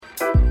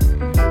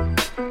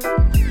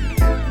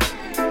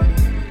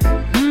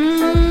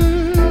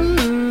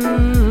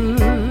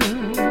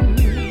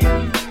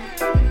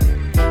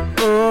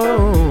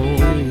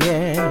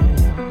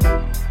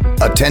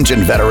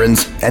Attention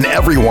veterans and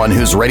everyone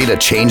who's ready to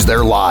change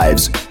their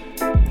lives.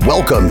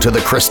 Welcome to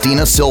the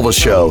Christina Silva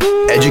Show,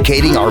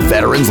 educating our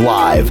veterans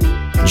live.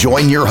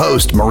 Join your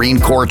host, Marine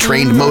Corps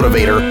trained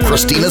motivator,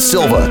 Christina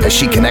Silva, as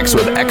she connects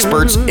with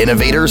experts,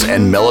 innovators,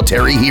 and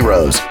military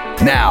heroes.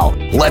 Now,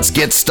 let's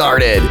get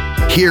started.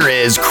 Here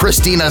is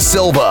Christina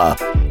Silva.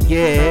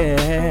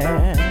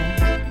 Yeah.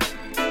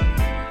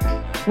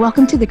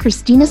 Welcome to the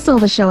Christina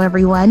Silva Show,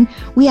 everyone.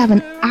 We have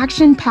an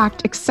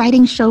action-packed,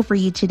 exciting show for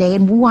you today,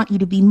 and we want you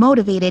to be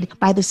motivated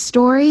by the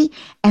story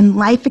and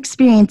life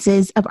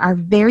experiences of our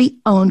very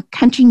own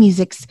country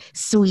music's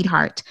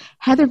sweetheart.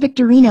 Heather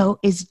Victorino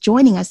is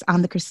joining us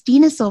on the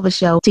Christina Silva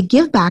Show to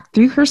give back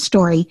through her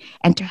story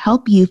and to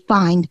help you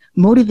find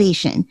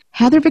motivation.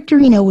 Heather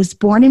Victorino was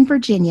born in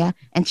Virginia,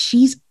 and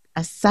she's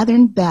a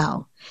Southern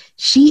belle.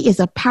 She is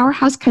a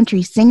powerhouse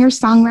country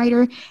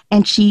singer-songwriter,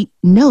 and she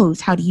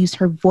knows how to use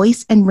her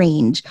voice and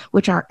range,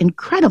 which are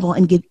incredible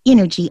and give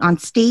energy on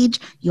stage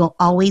you'll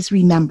always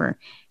remember.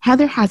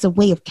 Heather has a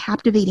way of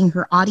captivating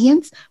her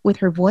audience with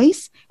her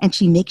voice, and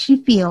she makes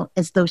you feel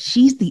as though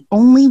she's the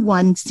only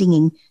one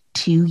singing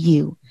to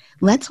you.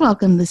 Let's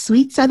welcome the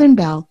sweet Southern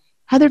belle,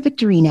 Heather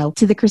Victorino,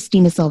 to the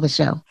Christina Silva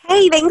Show.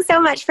 Hey, thanks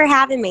so much for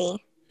having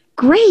me.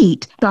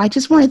 Great. So I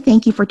just want to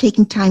thank you for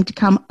taking time to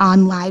come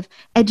on live,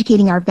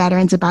 educating our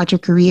veterans about your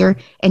career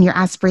and your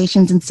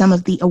aspirations and some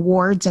of the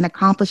awards and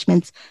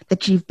accomplishments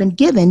that you've been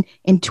given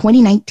in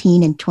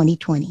 2019 and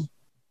 2020.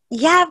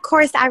 Yeah, of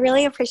course. I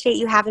really appreciate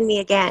you having me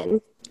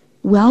again.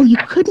 Well, you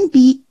couldn't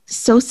be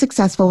so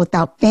successful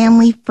without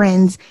family,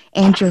 friends,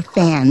 and your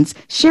fans.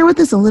 Share with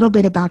us a little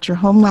bit about your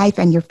home life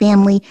and your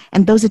family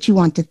and those that you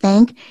want to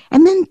thank,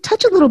 and then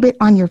touch a little bit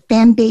on your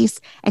fan base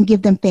and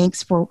give them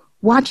thanks for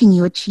watching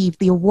you achieve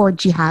the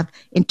awards you have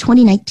in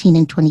 2019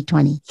 and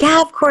 2020.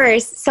 Yeah, of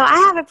course. So I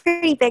have a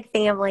pretty big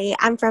family.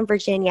 I'm from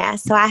Virginia.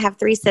 So I have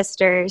 3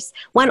 sisters,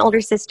 1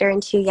 older sister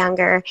and 2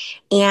 younger,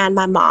 and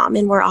my mom.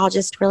 And we're all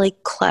just really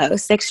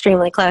close,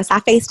 extremely close. I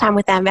FaceTime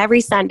with them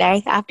every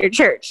Sunday after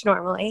church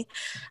normally.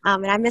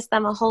 And I miss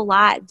them a whole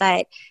lot,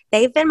 but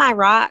they've been my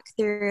rock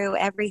through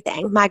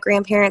everything. My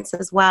grandparents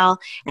as well.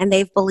 And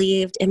they've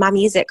believed in my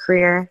music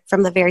career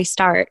from the very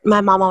start.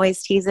 My mom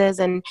always teases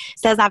and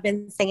says I've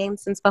been singing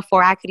since before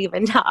I could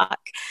even talk.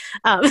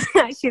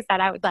 She said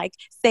I would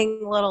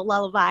sing little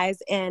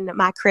lullabies in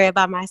my crib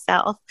by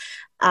myself.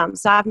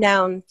 So I've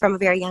known from a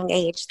very young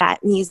age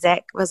that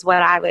music was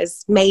what I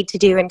was made to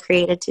do and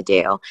created to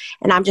do.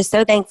 And I'm just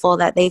so thankful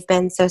that they've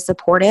been so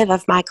supportive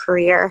of my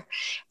career.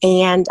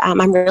 And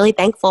I'm really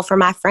thankful for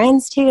my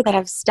friends too that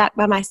have stuck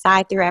by my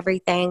side through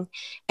everything.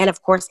 And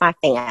of course, my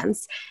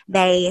fans.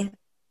 They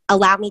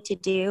allow me to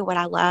do what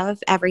I love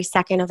every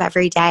second of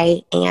every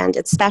day. And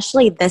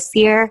especially this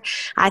year,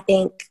 I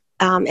think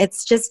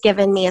it's just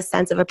given me a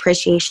sense of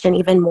appreciation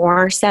even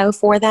more so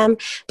for them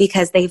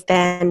because they've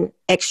been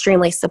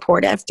extremely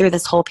supportive through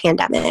this whole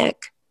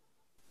pandemic.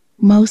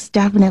 Most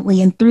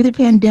definitely. And through the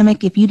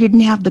pandemic, if you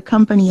didn't have the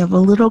company of a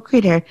little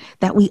critter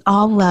that we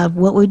all love,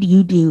 what would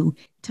you do?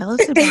 Tell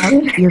us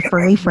about your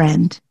furry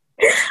friend.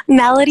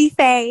 Melody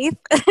Faith.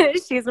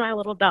 She's my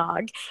little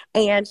dog.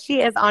 And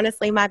she is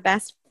honestly my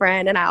best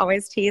friend. And I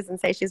always tease and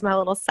say she's my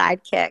little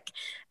sidekick.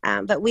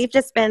 But we've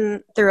just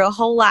been through a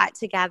whole lot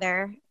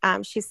together.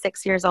 She's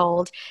 6 years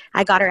old.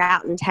 I got her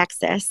out in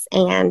Texas.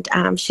 And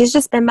she's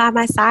just been by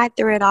my side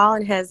through it all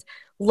and has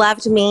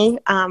loved me.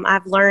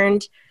 I've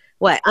learned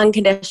what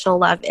unconditional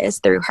love is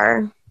through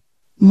her.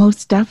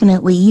 Most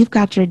definitely. You've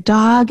got your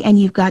dog and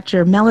you've got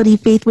your Melody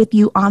Faith with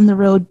you on the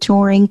road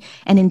touring.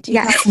 And in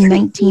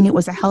 2019, It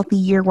was a healthy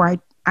year where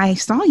I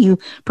saw you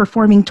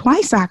performing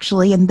twice,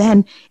 actually. And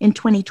then in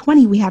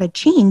 2020, we had a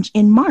change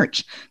in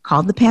March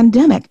called the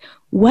pandemic.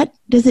 What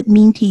does it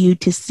mean to you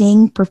to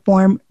sing,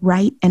 perform,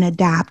 write, and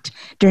adapt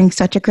during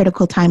such a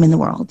critical time in the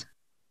world?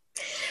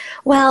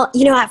 Well,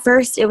 at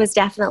first it was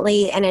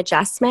definitely an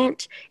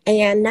adjustment,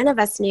 and none of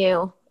us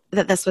knew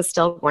that this was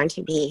still going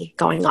to be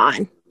going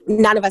on.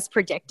 None of us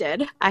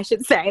predicted, I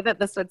should say, that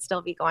this would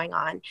still be going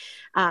on.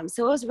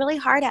 So it was really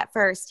hard at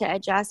first to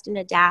adjust and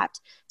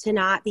adapt to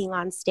not being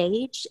on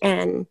stage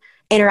and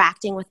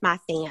interacting with my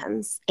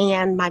fans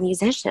and my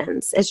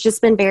musicians. It's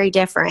just been very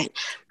different.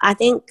 I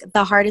think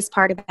the hardest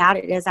part about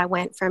it is I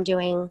went from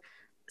doing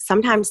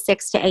sometimes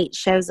 6 to 8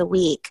 shows a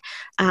week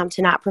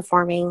to not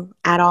performing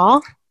at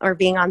all or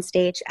being on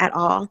stage at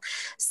all.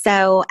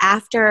 So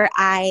after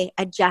I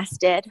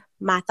adjusted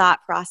my thought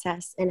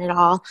process in it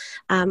all,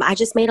 I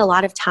just made a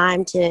lot of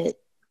time to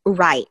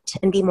write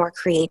and be more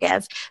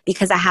creative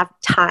because I have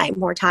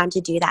more time to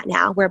do that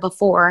now, where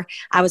before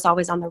I was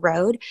always on the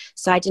road.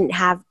 So I didn't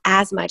have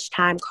as much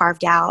time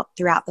carved out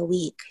throughout the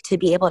week to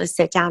be able to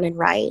sit down and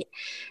write.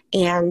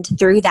 And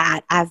through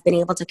that, I've been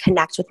able to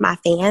connect with my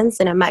fans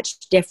in a much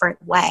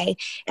different way,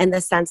 in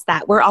the sense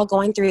that we're all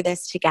going through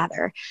this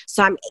together.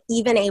 So I'm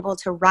even able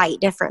to write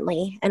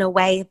differently in a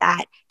way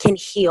that can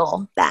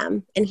heal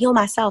them and heal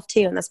myself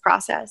too in this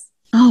process.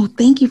 Oh,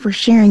 thank you for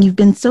sharing. You've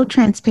been so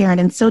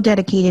transparent and so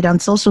dedicated on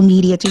social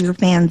media to your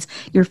fans,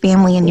 your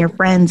family, and your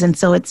friends. And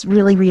so it's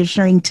really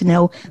reassuring to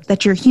know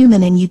that you're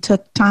human and you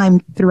took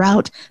time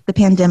throughout the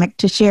pandemic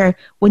to share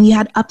when you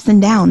had ups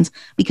and downs,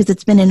 because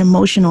it's been an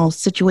emotional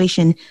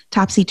situation,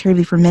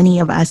 topsy-turvy for many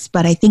of us.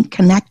 But I think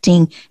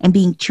connecting and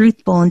being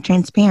truthful and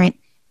transparent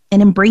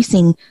and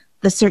embracing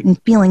the certain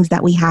feelings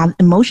that we have.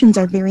 Emotions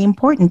are very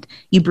important.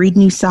 You breed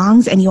new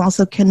songs and you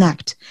also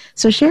connect.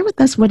 So share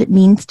with us what it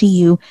means to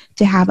you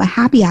to have a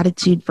happy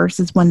attitude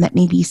versus one that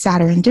may be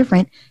sadder and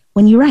different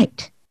when you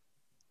write.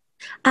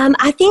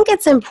 I think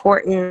it's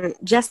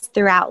important just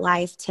throughout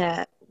life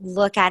to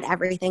look at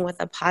everything with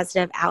a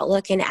positive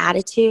outlook and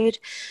attitude.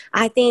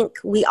 I think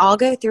we all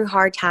go through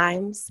hard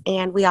times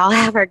and we all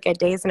have our good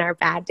days and our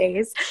bad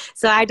days.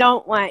 So I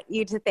don't want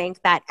you to think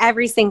that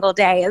every single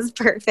day is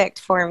perfect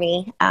for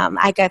me.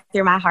 I go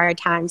through my hard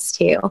times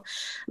too.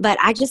 But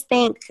I just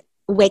think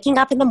waking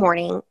up in the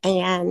morning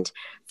and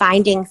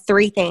finding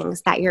 3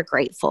 things that you're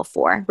grateful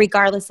for,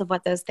 regardless of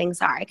what those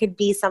things are. It could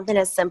be something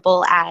as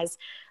simple as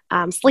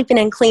sleeping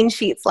in clean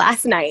sheets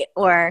last night,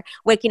 or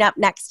waking up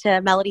next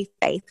to Melody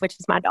Faith, which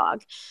is my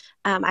dog.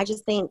 I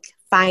just think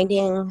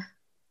finding,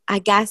 I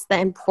guess, the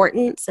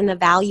importance and the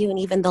value and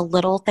even the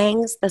little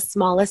things, the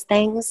smallest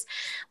things,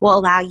 will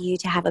allow you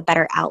to have a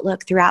better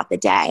outlook throughout the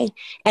day.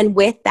 And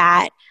with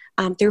that,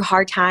 through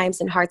hard times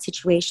and hard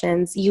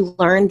situations, you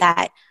learn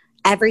that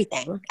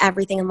everything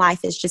in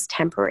life is just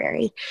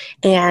temporary,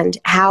 and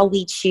how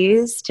we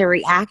choose to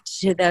react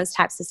to those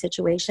types of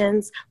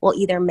situations will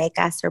either make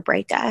us or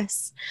break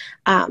us.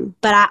 But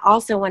I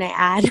also want to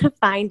add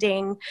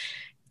finding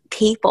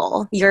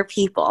your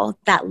people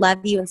that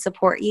love you and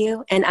support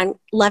you and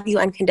love you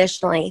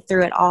unconditionally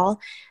through it all.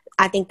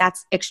 I think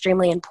that's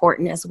extremely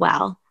important as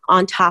well,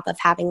 on top of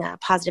having a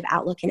positive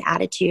outlook and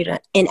attitude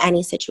in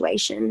any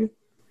situation.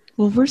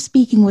 Well, we're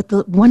speaking with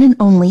the one and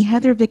only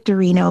Heather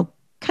Victorino,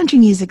 country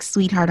music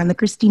sweetheart, on the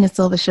Christina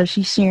Silva Show.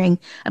 She's sharing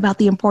about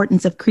the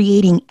importance of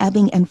creating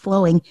ebbing and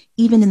flowing,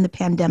 even in the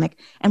pandemic.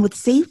 And with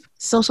safe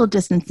social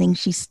distancing,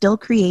 she's still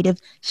creative,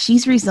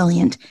 she's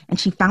resilient, and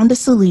she found a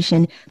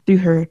solution through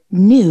her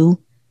new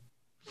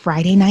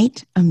Friday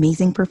night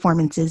amazing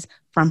performances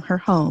from her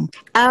home.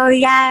 Oh,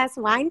 yes.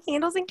 Wine,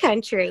 Candles, and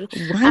Country.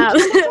 Wine,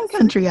 Candles, and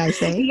Country, I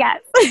say.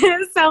 Yes.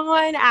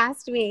 Someone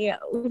asked me,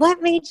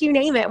 what made you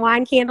name it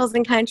Wine, Candles,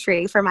 and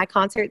Country for my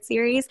concert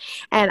series?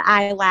 And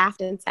I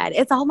laughed and said,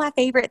 it's all my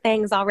favorite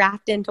things all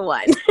wrapped into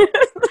one.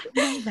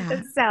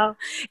 So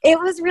it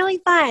was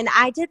really fun.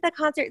 I did the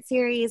concert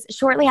series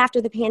shortly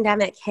after the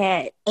pandemic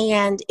hit,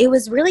 and it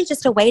was really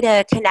just a way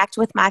to connect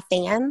with my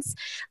fans.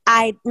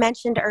 I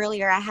mentioned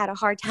earlier I had a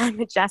hard time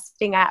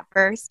adjusting at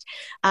first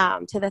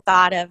to the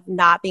thought of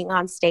not being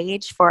on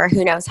stage for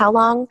who knows how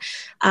long.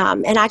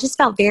 And I just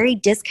felt very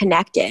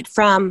disconnected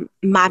from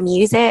my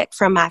music,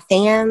 from my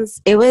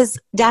fans. It was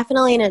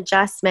definitely an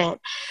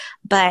adjustment.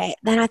 But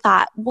then I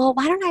thought, well,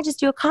 why don't I just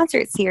do a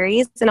concert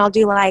series, and I'll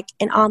do like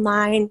an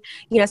online,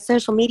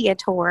 social media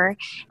tour,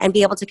 and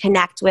be able to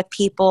connect with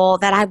people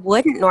that I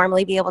wouldn't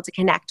normally be able to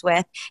connect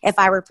with if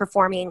I were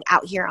performing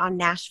out here on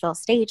Nashville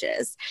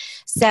stages.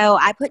 So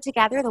I put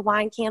together the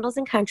Wine, Candles,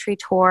 and Country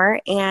tour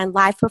and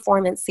live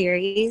performance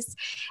series.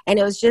 And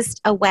it was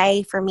just a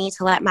way for me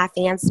to let my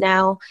fans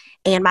know,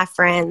 and my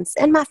friends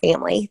and my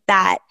family,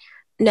 that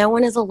no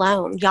one is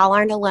alone. Y'all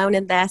aren't alone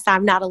in this.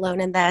 I'm not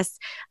alone in this.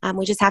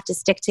 We just have to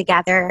stick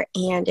together.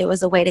 And it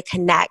was a way to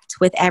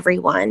connect with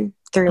everyone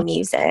through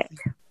music.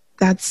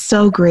 That's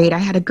so great. I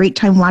had a great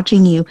time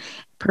watching you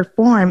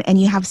perform,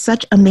 and you have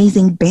such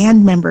amazing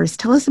band members.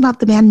 Tell us about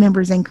the band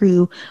members and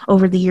crew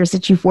over the years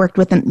that you've worked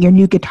with, and your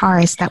new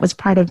guitarist that was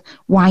part of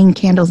Wine,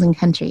 Candles, and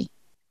Country.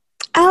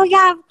 Oh,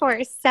 yeah, of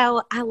course.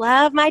 So I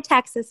love my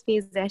Texas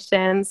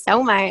musicians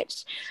so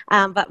much,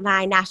 but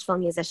my Nashville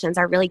musicians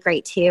are really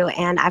great too.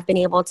 And I've been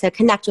able to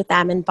connect with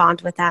them and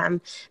bond with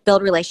them,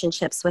 build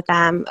relationships with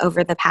them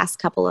over the past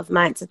couple of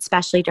months,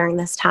 especially during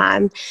this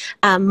time.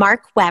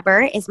 Mark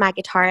Weber is my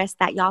guitarist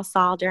that y'all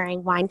saw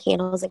during Wine,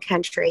 Candles, and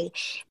Country.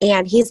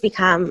 And he's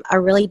become a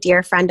really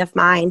dear friend of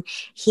mine.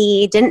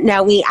 He didn't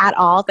know me at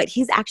all, but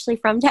he's actually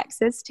from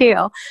Texas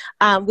too.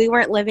 We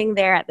weren't living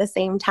there at the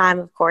same time,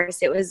 of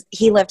course.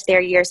 He lived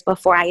there years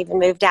before I even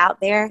moved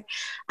out there.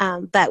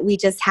 But we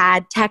just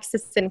had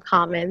Texas in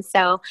common.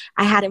 So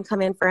I had him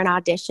come in for an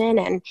audition,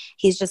 and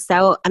he's just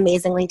so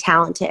amazingly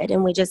talented,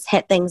 and we just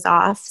hit things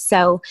off.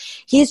 So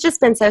he's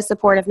just been so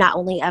supportive, not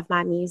only of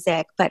my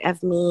music, but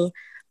of me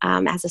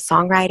as a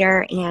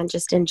songwriter and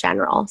just in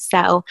general.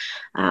 So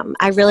I'm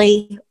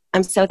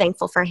so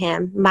thankful for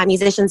him. My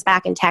musicians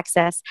back in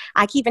Texas,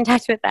 I keep in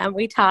touch with them.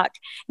 We talk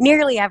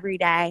nearly every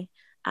day.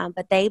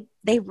 But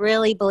they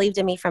really believed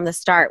in me from the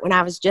start when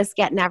I was just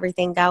getting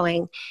everything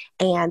going,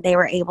 and they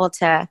were able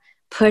to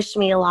push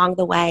me along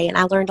the way, and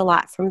I learned a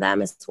lot from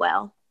them as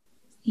well.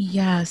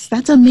 Yes,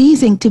 that's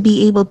amazing to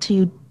be able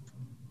to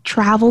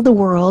travel the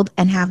world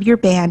and have your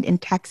band in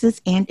Texas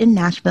and in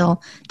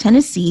Nashville,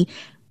 Tennessee,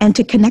 and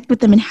to connect with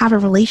them and have a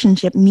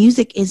relationship.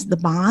 Music is the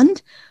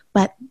bond,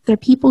 but they're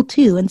people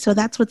too. And so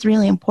that's what's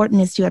really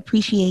important, is to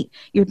appreciate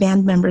your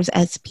band members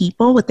as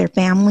people with their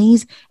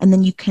families. And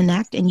then you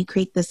connect and you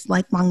create this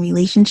lifelong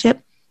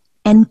relationship,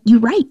 and you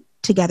write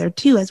together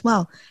too as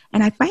well.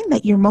 And I find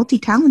that you're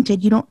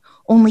multi-talented. You don't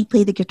only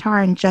play the guitar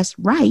and just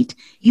write.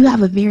 You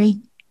have a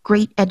very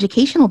great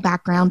educational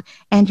background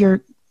and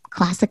you're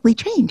classically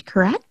trained,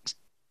 correct?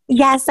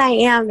 Yes, I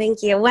am.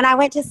 Thank you. When I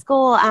went to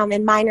school and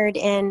minored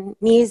in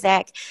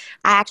music,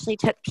 I actually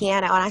took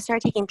piano, and I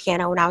started taking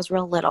piano when I was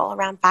real little,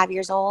 around 5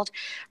 years old.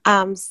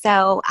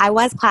 So I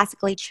was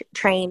classically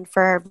trained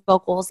for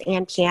vocals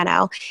and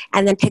piano,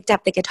 and then picked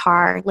up the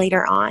guitar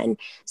later on.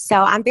 So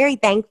I'm very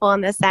thankful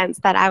in the sense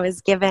that I was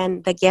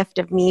given the gift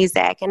of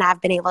music, and I've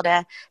been able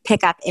to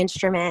pick up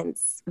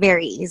instruments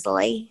very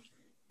easily.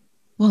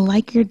 Well,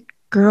 like your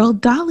girl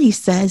Dolly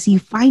says, you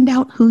find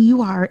out who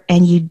you are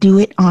and you do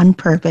it on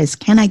purpose.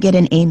 Can I get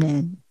an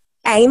amen?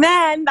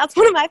 Amen. That's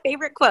one of my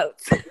favorite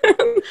quotes.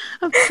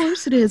 Of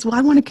course it is. Well,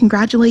 I want to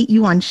congratulate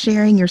you on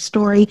sharing your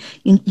story.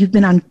 You've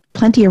been on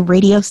plenty of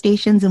radio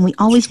stations, and we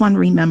always want to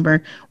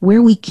remember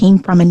where we came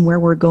from and where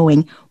we're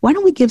going. Why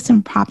don't we give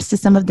some props to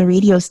some of the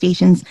radio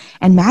stations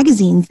and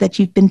magazines that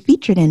you've been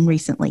featured in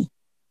recently?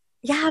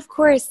 Yeah, of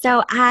course.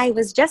 So I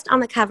was just on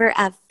the cover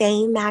of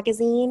Fame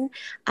magazine.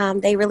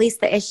 They released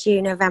the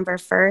issue November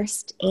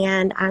 1st,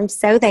 and I'm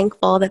so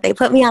thankful that they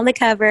put me on the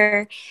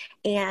cover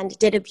and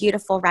did a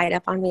beautiful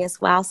write-up on me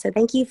as well. So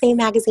thank you, Fame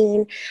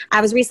magazine.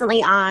 I was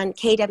recently on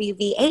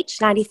KWVH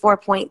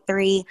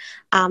 94.3.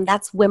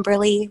 That's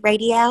Wimberley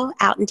Radio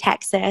out in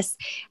Texas.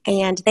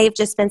 And they've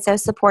just been so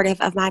supportive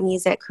of my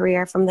music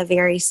career from the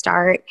very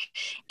start.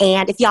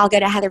 And if y'all go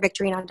to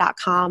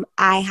heathervictorino.com,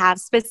 I have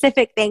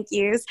specific thank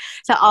yous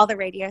to all the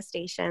radio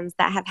stations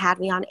that have had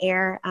me on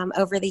air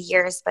over the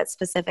years, but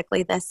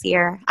specifically this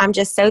year. I'm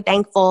just so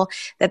thankful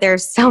that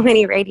there's so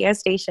many radio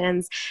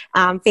stations,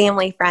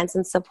 family, friends,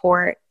 and support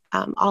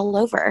all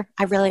over.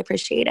 I really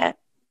appreciate it.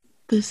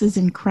 This is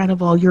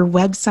incredible. Your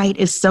website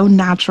is so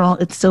natural.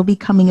 It's so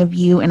becoming of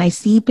you. And I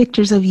see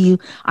pictures of you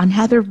on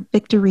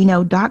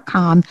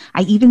heathervictorino.com.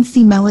 I even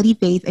see Melody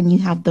Faith, and you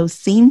have those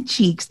same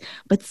cheeks,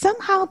 but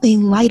somehow they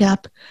light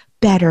up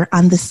better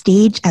on the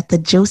stage at the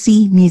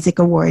Josie Music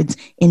Awards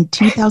in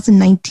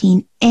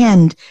 2019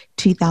 and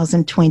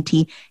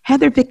 2020.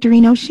 Heather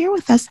Victorino, share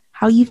with us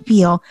how you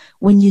feel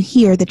when you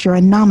hear that you're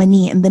a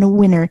nominee and then a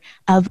winner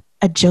of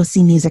a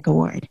Josie Music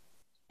Award.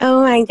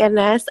 Oh my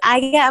goodness. I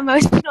get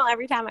emotional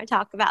every time I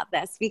talk about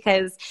this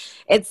because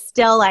it's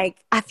still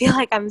like, I feel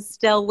like I'm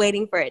still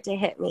waiting for it to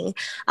hit me.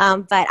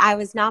 But I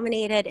was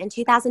nominated in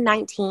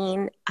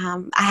 2019.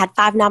 I had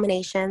 5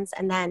 nominations,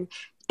 and then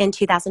in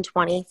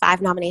 2020,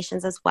 5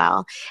 nominations as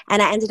well. And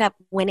I ended up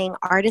winning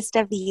Artist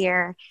of the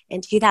Year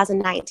in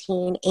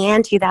 2019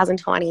 and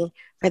 2020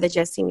 for the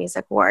Josie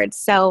Music Awards.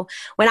 So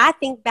when I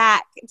think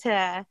back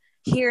to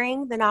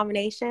hearing the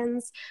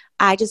nominations,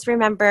 I just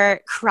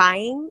remember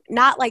crying,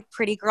 not like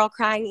pretty girl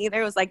crying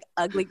either. It was like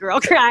ugly girl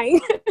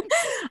crying,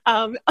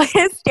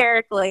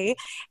 hysterically,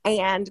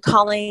 and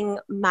calling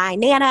my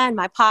Nana and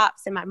my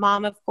pops and my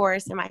mom, of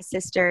course, and my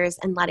sisters,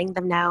 and letting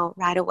them know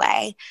right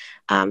away.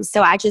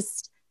 So I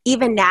just,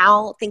 even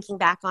now thinking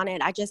back on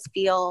it, I just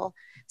feel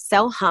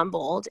so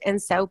humbled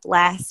and so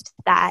blessed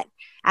that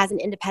as an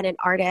independent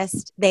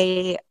artist,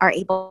 they are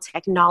able to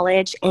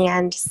acknowledge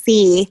and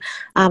see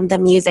the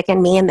music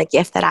in me and the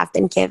gift that I've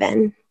been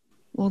given.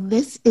 Well,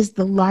 this is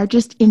the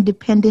largest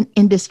independent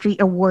industry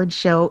award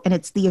show, and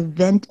it's the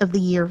event of the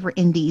year for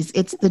indies.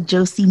 It's the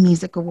Josie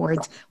Music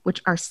Awards,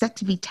 which are set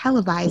to be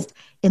televised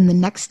in the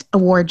next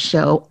award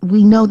show.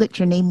 We know that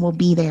your name will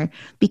be there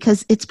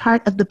because it's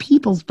part of the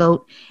people's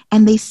vote,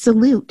 and they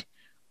salute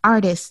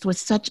artists with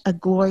such a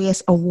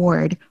glorious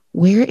award.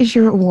 Where is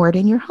your award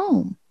in your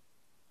home?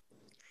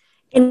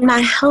 In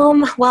my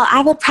home, well,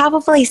 I would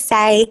probably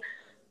say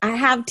I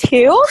have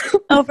 2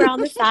 over on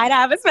the side. I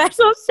have a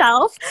special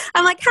shelf.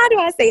 I'm like, how do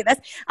I say this?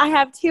 I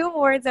have 2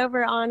 awards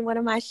over on one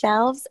of my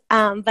shelves,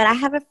 but I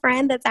have a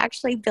friend that's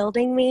actually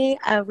building me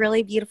a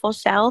really beautiful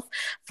shelf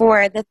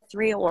for the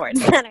 3 awards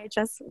that I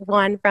just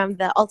won from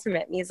the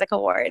Ultimate Music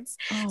Awards.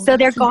 So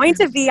they're going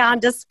to be on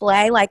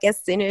display like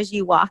as soon as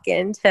you walk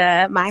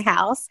into my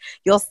house.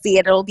 You'll see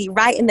it. It'll be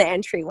right in the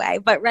entryway.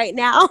 But right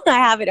now, I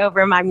have it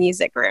over in my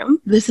music room.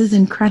 This is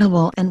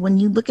incredible. And when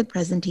you look at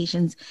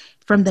presentations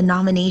from the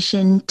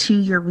nomination to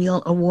your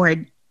real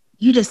award,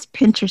 you just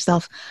pinch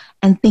yourself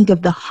and think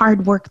of the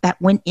hard work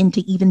that went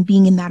into even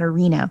being in that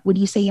arena. Would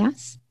you say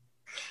yes?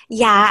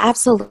 Yeah,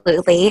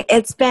 absolutely.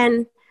 It's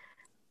been,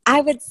 I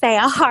would say,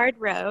 a hard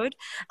road,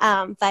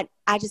 but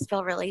I just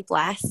feel really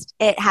blessed.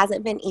 It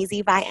hasn't been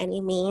easy by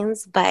any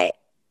means, but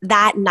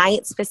that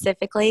night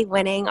specifically,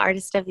 winning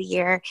Artist of the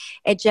Year,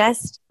 it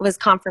just was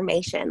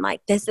confirmation.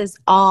 Like, this is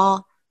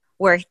all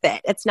worth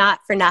it. It's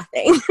not for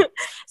nothing.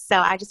 So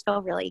I just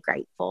feel really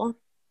grateful.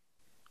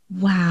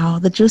 Wow.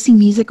 The Josie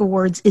Music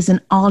Awards is an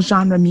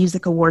all-genre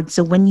music award.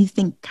 So when you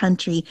think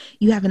country,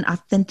 you have an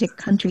authentic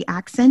country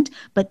accent.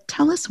 But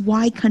tell us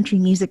why country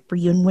music for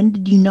you, and when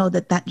did you know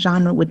that that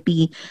genre would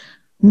be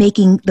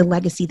making the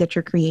legacy that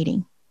you're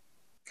creating?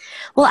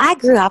 Well, I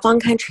grew up on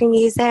country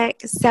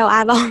music, so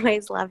I've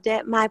always loved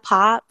it. My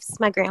pops,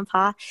 my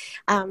grandpa,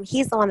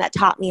 he's the one that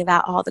taught me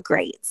about all the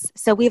greats.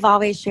 So we've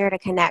always shared a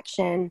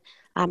connection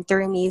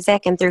through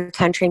music and through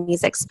country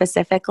music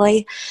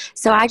specifically.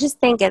 So I just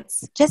think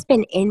it's just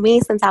been in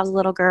me since I was a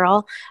little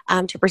girl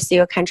to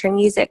pursue a country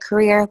music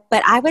career.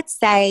 But I would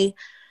say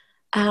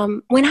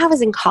when I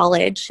was in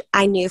college,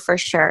 I knew for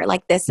sure,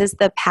 like, this is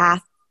the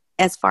path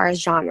as far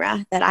as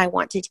genre that I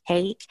want to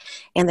take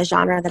and the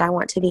genre that I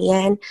want to be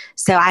in.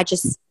 So I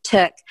just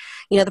took,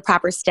 the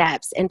proper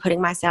steps in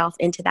putting myself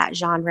into that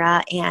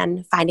genre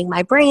and finding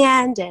my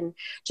brand and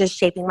just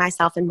shaping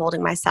myself and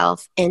molding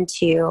myself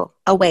into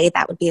a way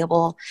that would be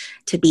able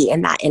to be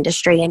in that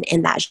industry and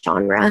in that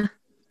genre.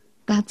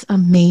 That's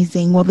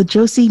amazing. Well, the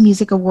Josie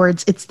Music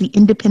Awards, it's the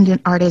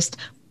independent artist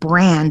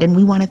brand. And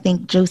we want to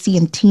thank Josie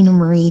and Tina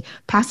Marie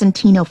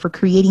Passantino for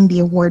creating the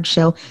award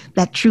show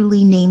that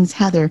truly names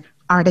Heather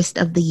Artist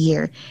of the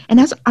Year. And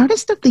as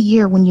Artist of the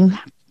Year, when you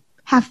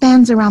have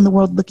fans around the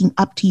world looking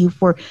up to you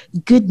for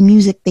good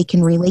music they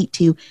can relate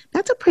to,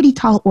 that's a pretty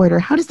tall order.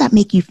 How does that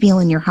make you feel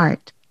in your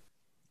heart?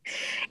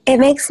 It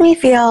makes me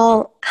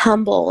feel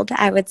humbled,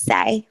 I would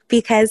say,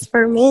 because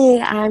for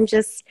me, I'm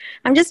just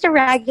a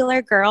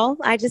regular girl.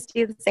 I just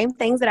do the same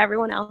things that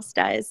everyone else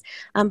does.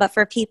 But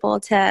for people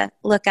to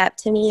look up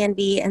to me and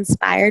be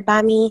inspired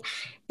by me,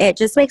 it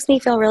just makes me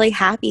feel really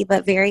happy,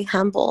 but very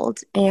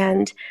humbled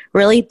and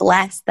really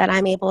blessed that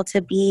I'm able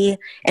to be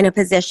in a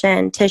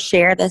position to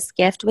share this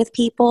gift with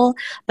people,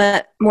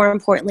 but more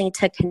importantly,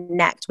 to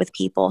connect with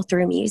people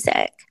through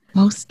music.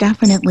 Most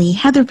definitely.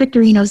 Heather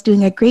Victorino is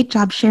doing a great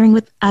job sharing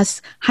with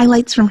us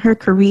highlights from her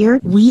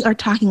career. We are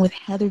talking with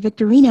Heather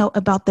Victorino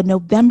about the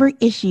November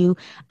issue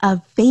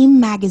of Fame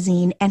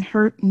magazine and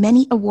her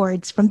many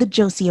awards from the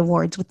Josie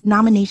Awards, with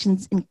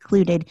nominations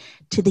included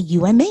to the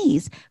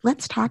UMAs.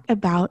 Let's talk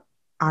about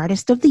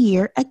Artist of the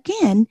Year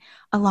again,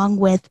 along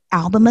with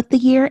Album of the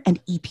Year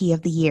and EP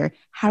of the Year.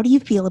 How do you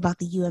feel about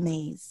the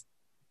UMAs?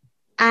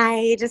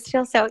 I just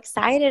feel so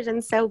excited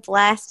and so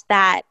blessed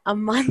that a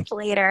month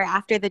later,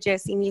 after the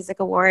Josie Music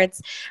Awards,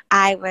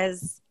 I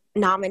was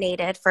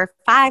nominated for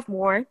 5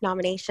 more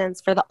nominations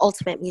for the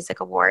Ultimate Music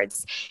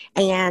Awards.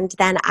 And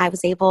then I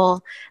was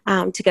able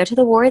to go to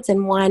the awards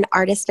and won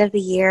Artist of the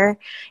Year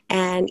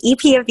and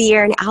EP of the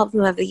Year and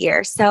Album of the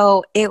Year.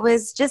 So it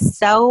was just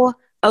so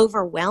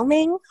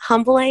overwhelming,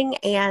 humbling,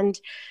 and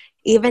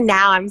even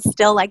now, I'm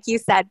still, like you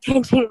said,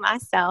 pinching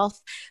myself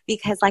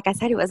because, like I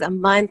said, it was a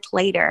month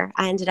later,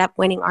 I ended up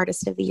winning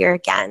Artist of the Year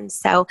again.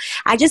 So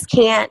I just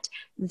can't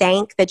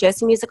thank the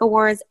Josie Music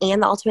Awards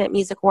and the Ultimate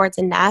Music Awards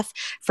enough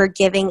for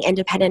giving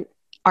independent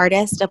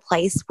artists a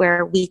place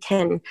where we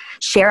can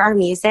share our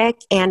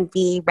music and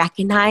be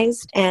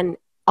recognized, and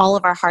all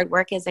of our hard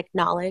work is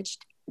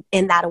acknowledged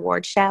in that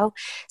award show.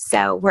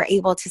 So we're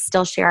able to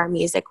still share our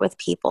music with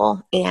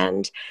people,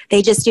 and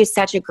they just do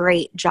such a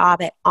great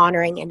job at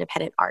honoring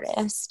independent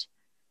artists.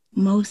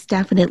 Most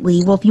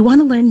definitely. Well, if you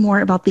want to learn more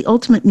about the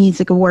Ultimate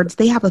Music Awards,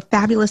 they have a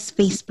fabulous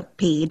Facebook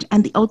page,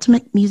 and the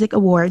Ultimate Music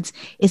Awards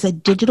is a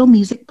digital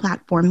music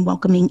platform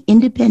welcoming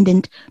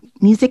independent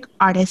music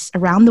artists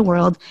around the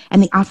world,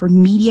 and they offer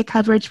media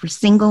coverage for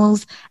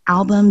singles,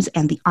 albums,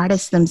 and the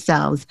artists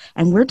themselves.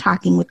 And we're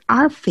talking with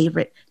our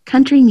favorite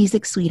country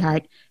music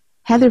sweetheart,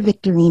 Heather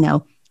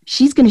Victorino.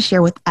 She's going to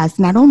share with us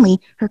not only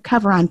her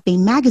cover on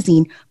Fame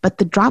magazine, but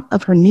the drop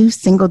of her new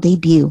single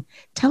debut.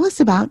 Tell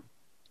us about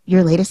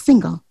your latest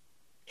single.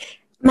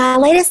 My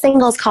latest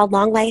single is called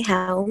Long Way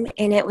Home,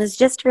 and it was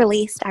just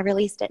released. I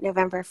released it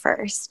November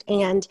 1st,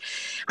 and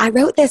I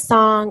wrote this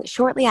song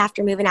shortly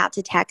after moving out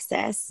to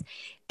Texas,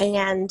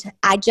 and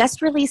I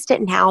just released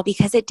it now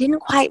because it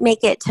didn't quite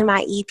make it to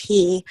my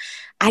EP.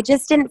 I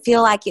just didn't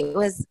feel like it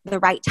was the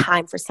right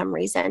time for some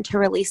reason to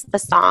release the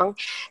song.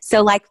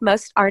 So like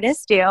most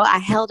artists do, I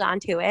held on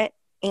to it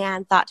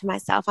and thought to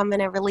myself, I'm going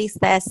to release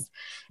this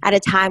at a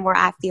time where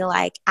I feel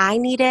like I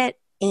need it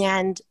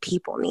and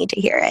people need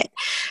to hear it.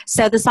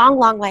 So the song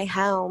Long Way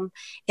Home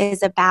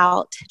is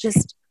about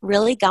just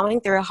really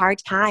going through a hard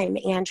time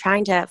and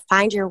trying to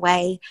find your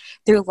way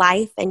through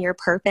life and your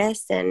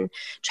purpose, and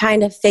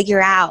trying to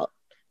figure out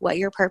what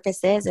your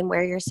purpose is and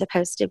where you're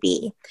supposed to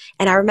be.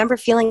 And I remember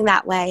feeling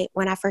that way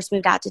when I first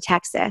moved out to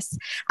Texas.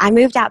 I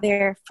moved out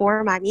there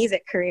for my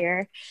music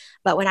career,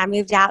 but when I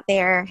moved out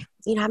there,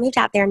 I moved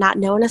out there not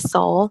knowing a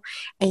soul,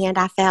 and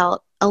I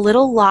felt a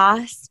little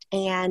lost,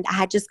 and I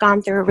had just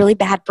gone through a really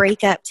bad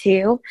breakup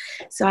too.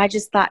 So I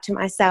just thought to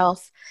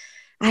myself,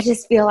 I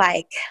just feel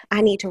like I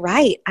need to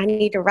write. I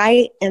need to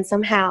write and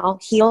somehow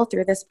heal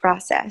through this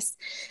process.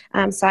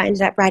 So I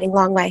ended up writing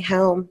Long Way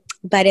Home.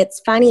 But it's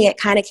funny, it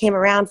kind of came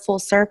around full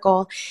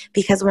circle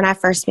because when I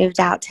first moved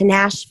out to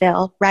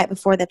Nashville right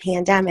before the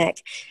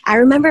pandemic, I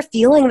remember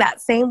feeling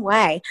that same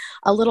way,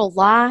 a little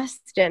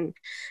lost and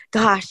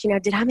gosh,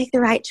 did I make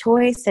the right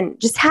choice? And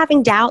just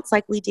having doubts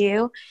like we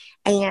do.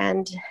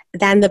 And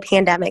then the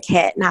pandemic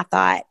hit, and I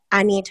thought,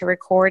 I need to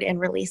record and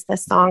release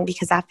this song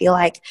because I feel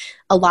like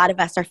a lot of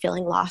us are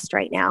feeling lost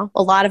right now.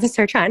 A lot of us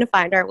are trying to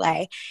find our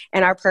way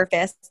and our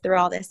purpose through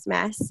all this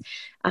mess.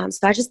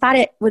 So I just thought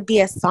it would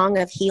be a song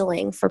of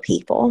healing for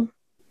people.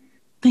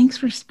 Thanks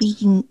for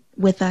speaking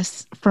with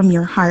us from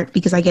your heart,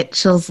 because I get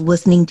chills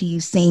listening to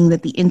you saying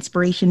that the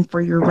inspiration for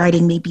your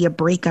writing may be a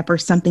breakup or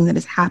something that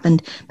has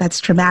happened that's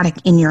traumatic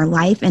in your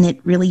life, and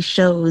it really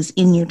shows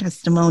in your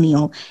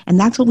testimonial. And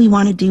that's what we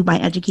want to do by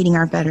educating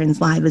our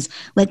veterans live, is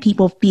let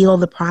people feel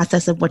the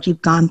process of what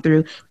you've gone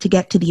through to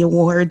get to the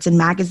awards and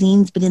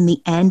magazines. But in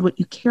the end, what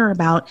you care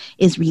about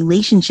is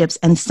relationships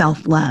and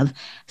self-love.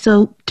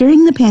 So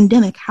during the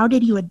pandemic, how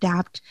did you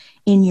adapt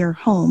in your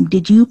home?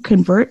 Did you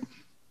convert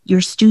your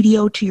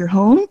studio to your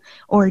home?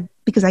 Or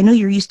because I know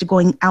you're used to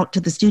going out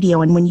to the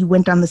studio, and when you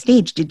went on the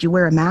stage, did you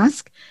wear a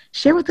mask?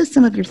 Share with us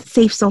some of your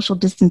safe social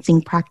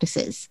distancing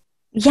practices.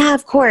 Yeah,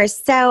 of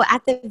course. So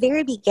at the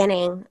very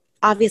beginning,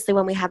 obviously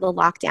when we had the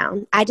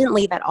lockdown, I didn't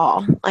leave at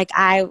all. Like,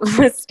 I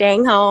was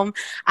staying home.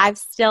 I've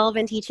still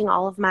been teaching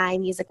all of my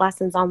music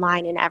lessons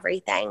online and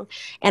everything.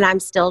 And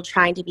I'm still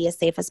trying to be as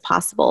safe as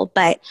possible.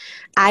 But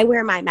I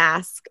wear my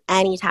mask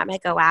anytime I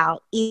go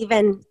out.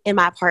 Even in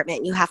my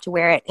apartment, you have to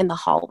wear it in the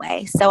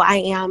hallway. So I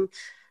am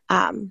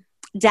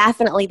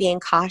definitely being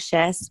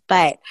cautious.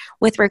 But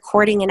with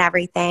recording and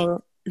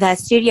everything, the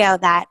studio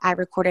that I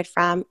recorded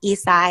from,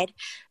 Eastside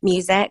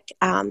Music,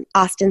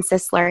 Austin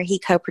Sisler, he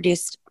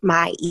co-produced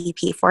my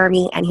EP for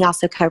me, and he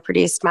also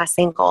co-produced my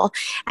single.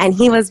 And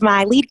he was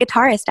my lead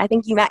guitarist. I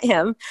think you met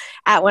him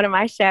at one of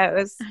my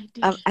shows,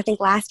 I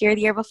think last year or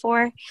the year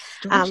before.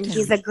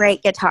 He's a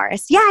great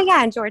guitarist.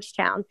 Yeah, in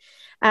Georgetown.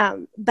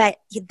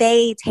 But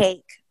they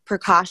take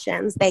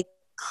precautions. They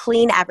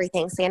clean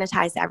everything,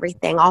 sanitize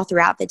everything all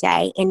throughout the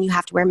day, and you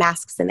have to wear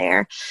masks in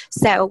there.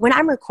 So when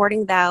I'm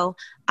recording, though,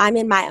 I'm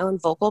in my own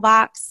vocal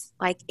box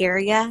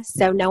area,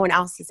 so no one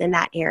else is in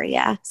that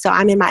area. So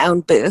I'm in my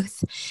own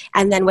booth.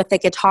 And then with the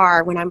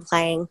guitar, when I'm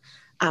playing,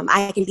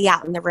 I can be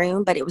out in the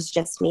room, but it was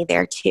just me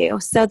there too.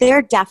 So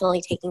they're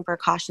definitely taking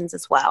precautions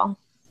as well.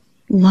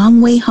 Long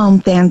Way Home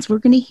fans, we're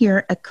going to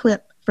hear a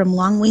clip from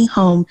Long Way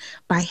Home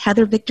by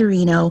Heather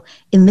Victorino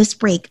in this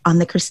break on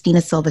The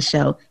Christina Silva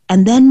Show.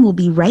 And then we'll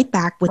be right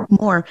back with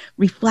more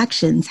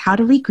reflections, how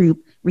to regroup,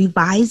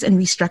 revise, and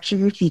restructure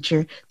your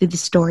future through the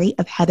story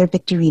of Heather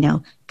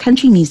Victorino,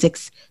 country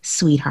music's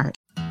sweetheart.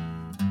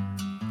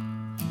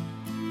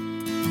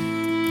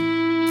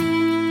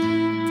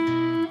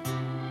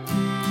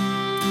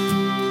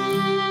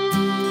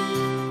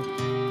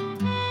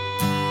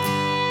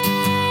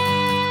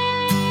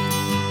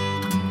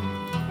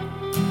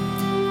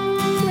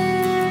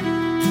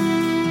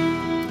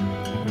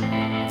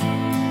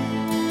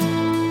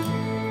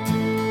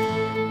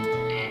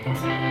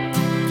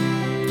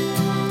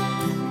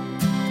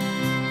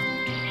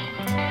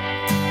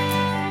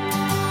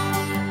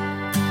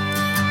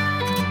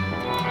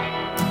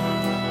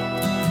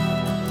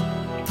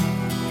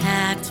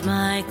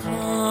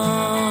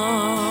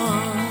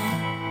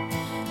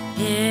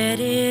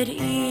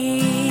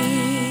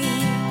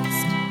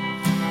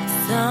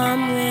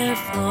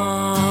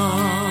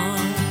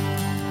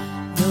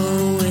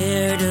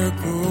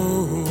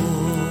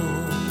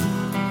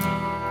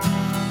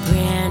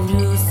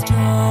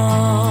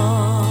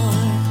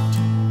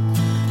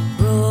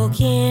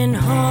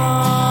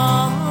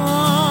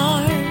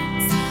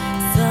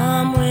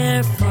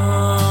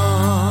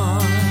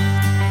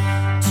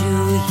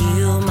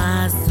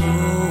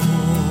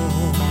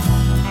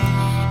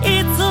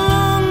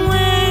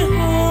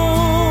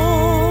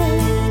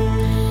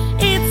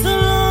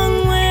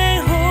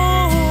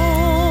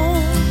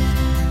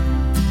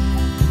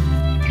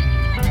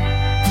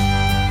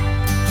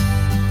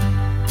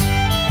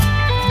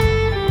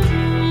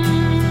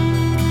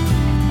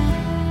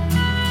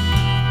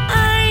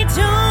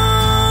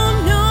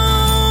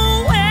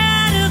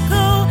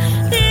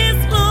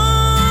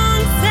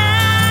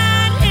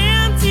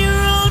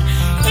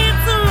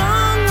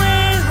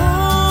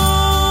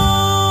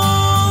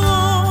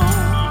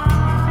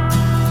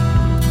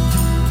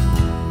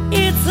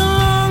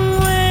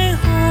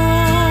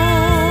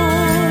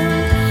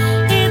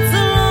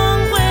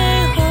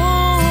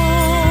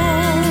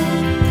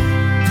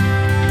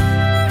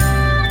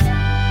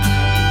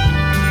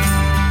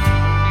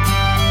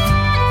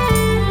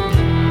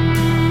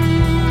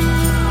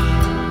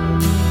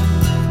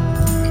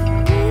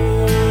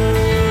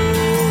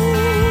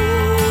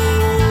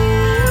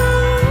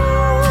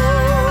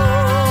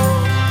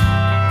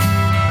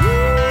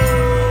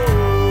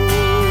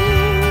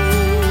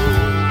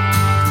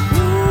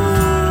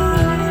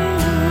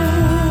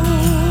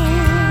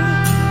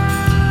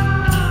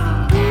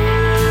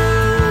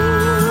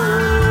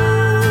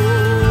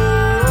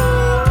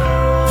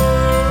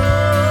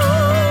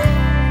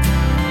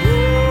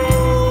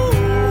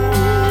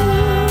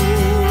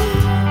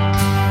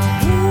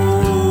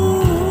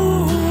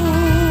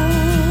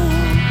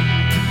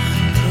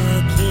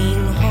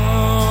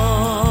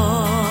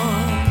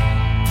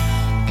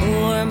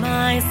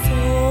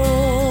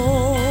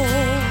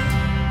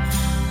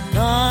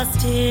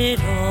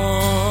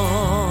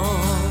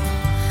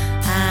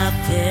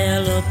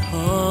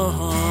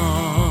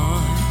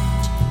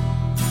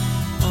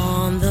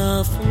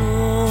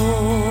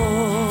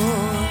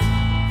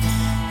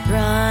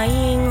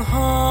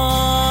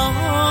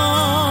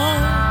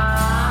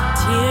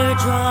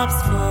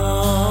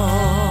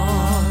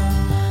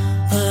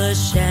 a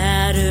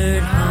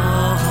shattered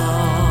heart.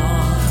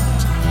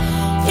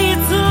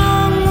 It's a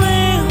long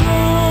way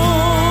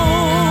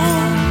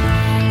home.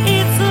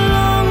 It's a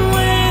long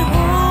way home.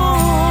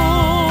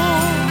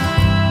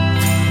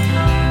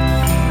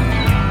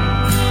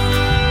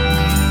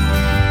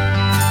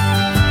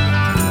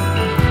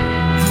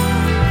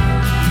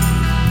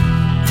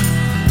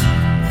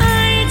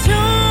 I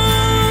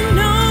don't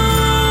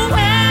know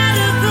where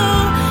to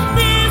go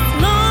this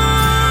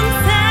long,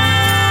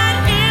 sad,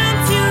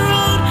 empty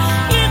road.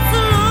 It's a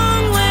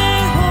long way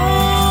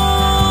home.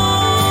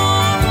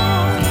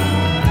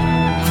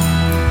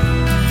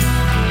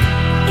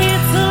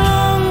 It's a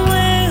long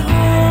way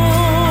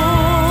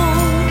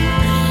home.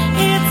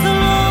 It's a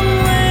long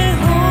way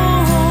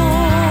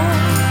home.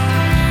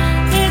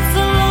 It's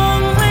a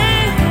long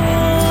way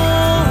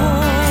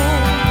home.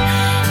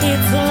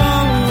 It's a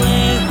long way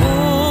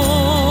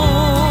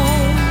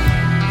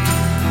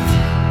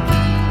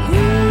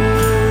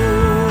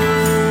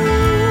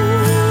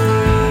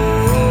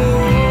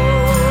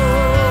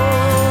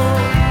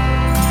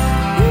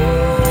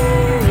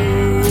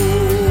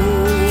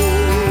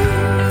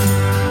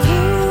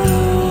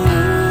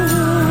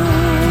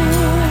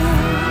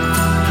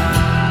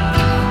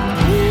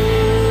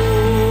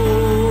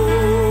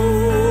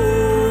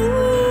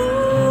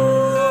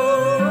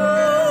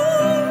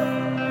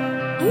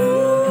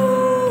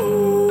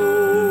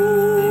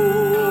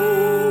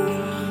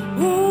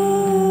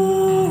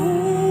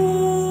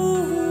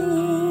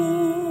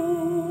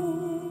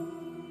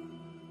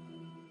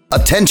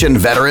Attention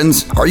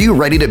veterans, are you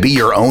ready to be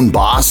your own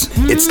boss?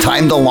 It's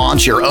time to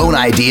launch your own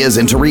ideas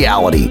into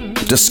reality.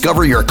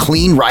 Discover your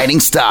clean writing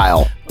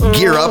style.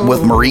 Gear up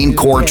with Marine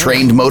Corps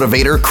trained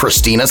motivator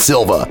Christina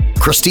Silva.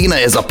 Christina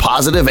is a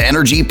positive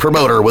energy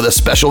promoter with a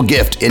special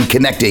gift in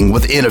connecting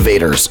with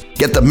innovators.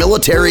 Get the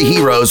Military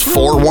Heroes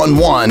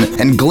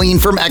 411 and glean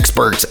from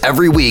experts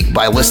every week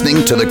by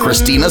listening to The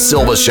Christina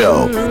Silva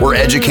Show. We're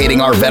educating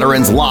our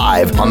veterans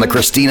live on The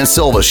Christina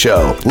Silva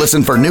Show.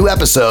 Listen for new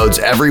episodes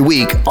every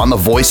week on the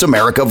Voice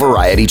America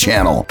Variety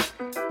Channel.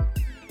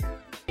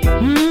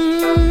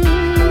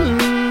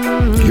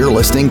 You're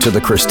listening to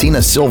The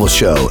Christina Silva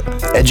Show,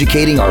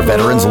 educating our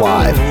veterans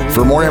live.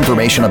 For more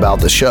information about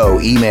the show,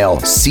 email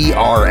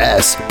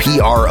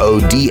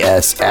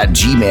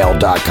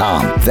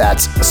crsprods@gmail.com.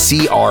 That's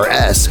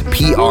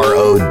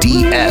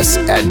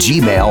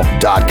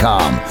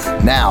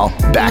crsprods@gmail.com.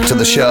 Now, back to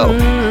the show.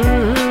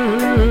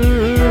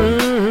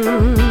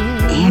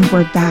 And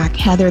we're back.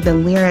 Heather, the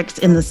lyrics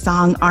in the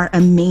song are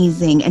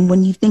amazing. And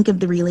when you think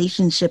of the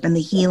relationship and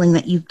the healing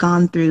that you've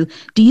gone through,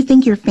 do you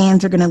think your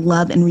fans are going to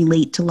love and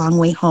relate to Long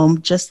Way Home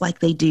just like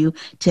they do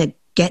to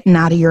Getting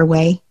Out of Your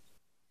Way?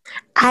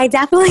 I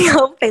definitely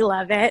hope they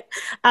love it.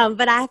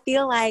 But I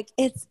feel like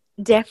it's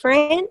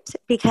different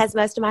because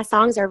most of my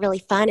songs are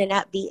really fun and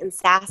upbeat and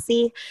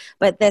sassy.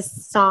 But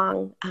this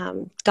song,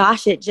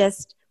 it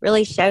just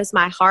really shows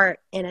my heart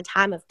in a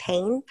time of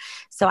pain.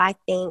 So I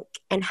think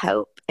and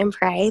hope and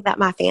pray that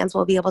my fans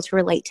will be able to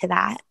relate to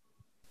that.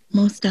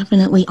 Most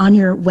definitely. On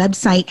your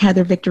website,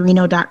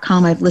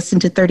 heathervictorino.com, I've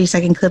listened to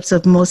 30-second clips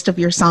of most of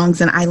your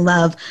songs, and I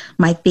love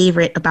my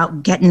favorite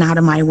about Getting Out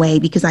of My Way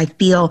because I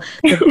feel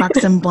the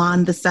buxom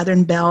blonde, the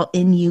Southern belle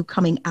in you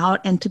coming out.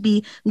 And to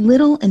be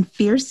little and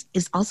fierce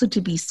is also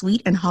to be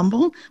sweet and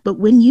humble. But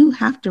when you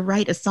have to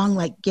write a song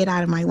like Get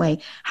Out of My Way,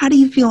 how do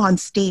you feel on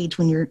stage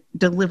when you're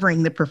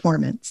delivering the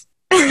performance?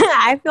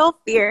 I feel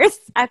fierce.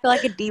 I feel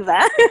like a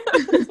diva.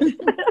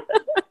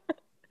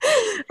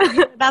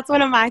 That's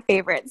one of my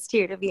favorites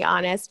too, to be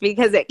honest,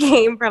 because it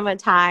came from a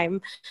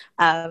time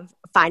of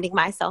finding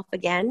myself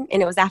again,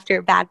 and it was after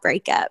a bad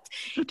breakup.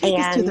 So take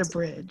us to the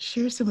bridge.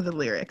 Here's some of the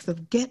lyrics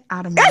of Get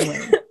Out of My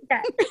Way.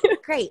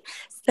 Great.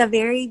 So the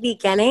very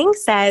beginning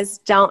says,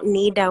 "Don't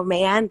need no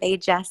man, they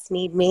just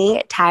need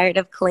me. Tired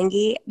of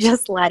clingy,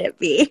 just let it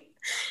be."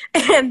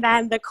 And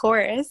then the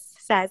chorus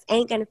says,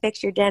 "Ain't gonna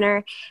fix your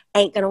dinner,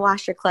 ain't gonna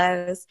wash your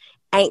clothes,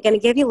 ain't gonna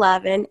give you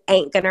lovin',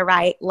 ain't gonna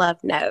write love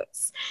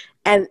notes."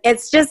 And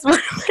it's just,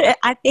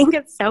 I think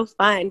it's so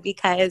fun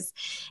because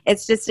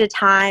it's just a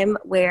time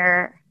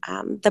where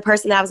the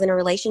person that I was in a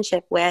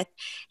relationship with,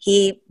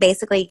 he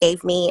basically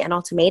gave me an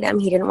ultimatum.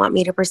 He didn't want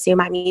me to pursue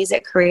my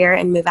music career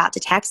and move out to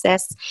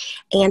Texas.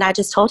 And I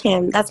just told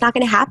him, that's not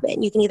going to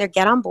happen. You can either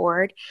get on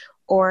board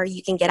or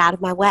you can get out of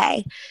my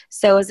way.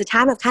 So it was a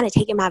time of kind of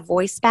taking my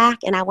voice back,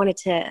 and I wanted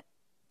to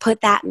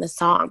put that in the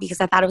song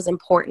because I thought it was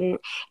important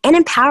and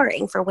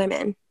empowering for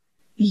women.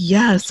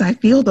 Yes, I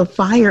feel the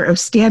fire of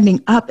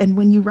standing up. And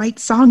when you write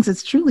songs,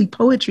 it's truly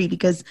poetry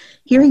because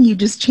hearing you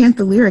just chant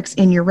the lyrics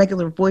in your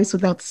regular voice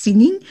without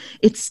singing,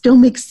 it still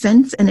makes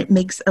sense and it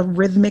makes a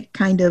rhythmic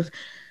kind of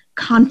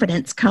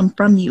confidence come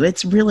from you.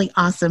 It's really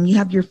awesome. You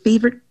have your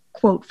favorite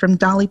quote from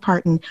Dolly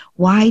Parton,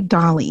 "Why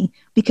Dolly?"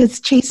 Because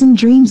Chasin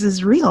Dreams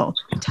is real.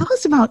 Tell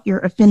us about your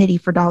affinity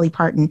for Dolly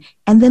Parton,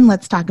 and then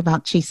let's talk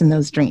about chasing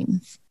those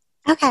dreams.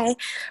 Okay.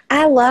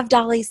 I love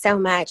Dolly so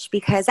much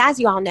because, as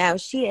you all know,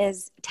 she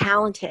is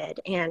talented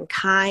and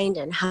kind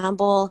and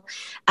humble,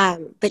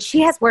 but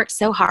she has worked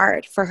so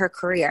hard for her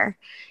career.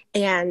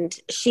 And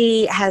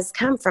she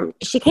came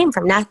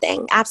from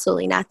nothing,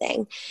 absolutely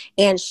nothing.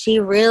 And she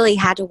really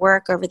had to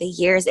work over the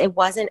years. It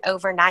wasn't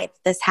overnight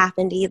that this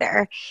happened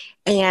either.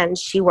 And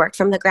she worked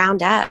from the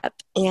ground up,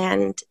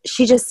 and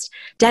she just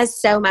does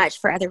so much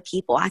for other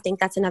people. I think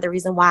that's another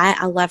reason why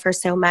I love her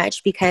so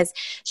much, because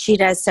she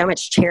does so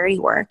much charity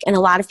work. And a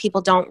lot of people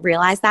don't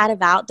realize that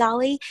about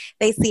Dolly.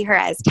 They see her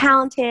as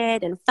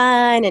talented and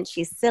fun, and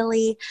she's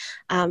silly,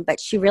 but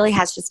she really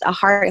has just a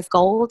heart of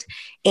gold.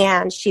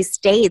 And she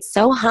stayed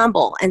so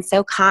humble and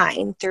so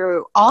kind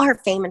through all her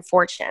fame and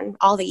fortune,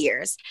 all the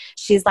years.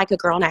 She's like a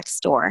girl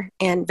next door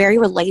and very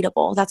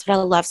relatable. That's what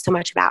I love so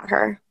much about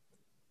her.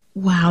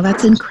 Wow,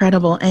 that's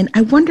incredible. And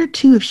I wonder,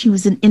 too, if she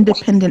was an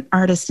independent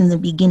artist in the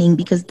beginning,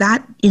 because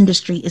that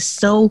industry is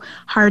so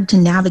hard to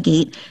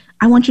navigate.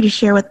 I want you to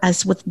share with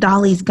us, with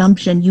Dolly's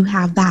gumption, you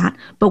have that.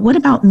 But what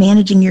about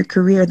managing your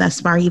career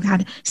thus far? You've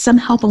had some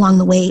help along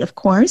the way, of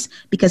course,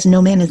 because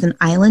no man is an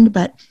island.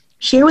 But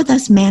share with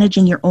us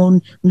managing your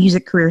own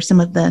music career, some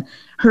of the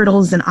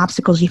hurdles and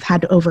obstacles you've had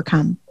to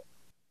overcome.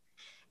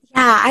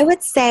 Yeah, I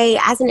would say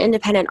as an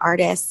independent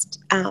artist,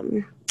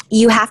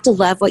 you have to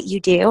love what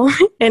you do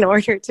in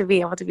order to be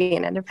able to be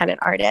an independent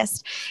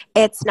artist.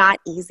 It's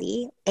not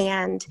easy.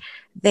 And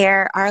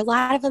there are a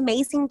lot of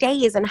amazing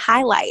days and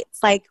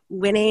highlights, like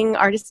winning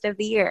Artist of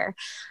the Year.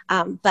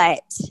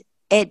 But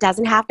it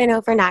doesn't happen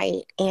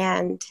overnight,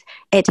 and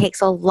it takes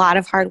a lot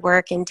of hard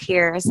work and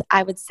tears.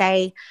 I would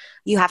say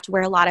you have to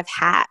wear a lot of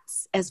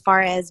hats as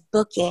far as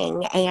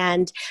booking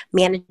and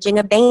managing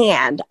a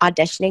band,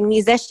 auditioning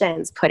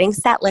musicians, putting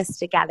set lists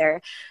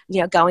together,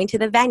 going to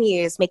the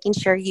venues, making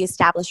sure you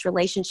establish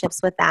relationships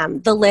with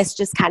them. The list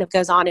just kind of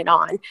goes on and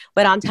on.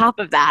 But on top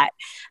of that,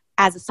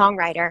 as a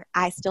songwriter,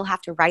 I still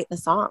have to write the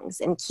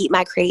songs and keep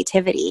my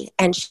creativity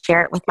and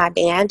share it with my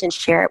band and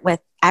share it with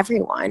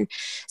everyone.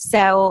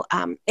 So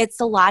it's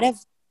a lot of,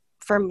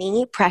 for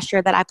me,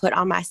 pressure that I put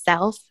on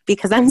myself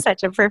because I'm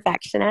such a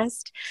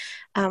perfectionist.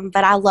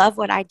 But I love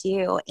what I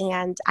do,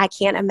 and I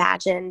can't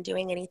imagine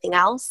doing anything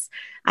else.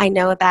 I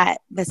know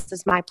that this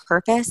is my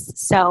purpose.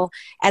 So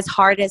as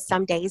hard as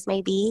some days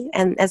may be,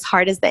 and as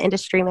hard as the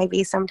industry may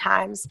be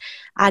sometimes,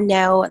 I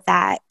know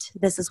that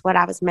this is what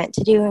I was meant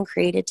to do and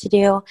created to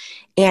do.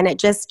 And it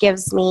just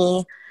gives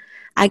me,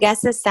 I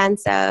guess, a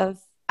sense of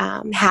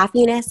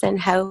happiness and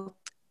hope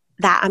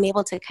that I'm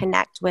able to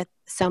connect with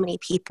so many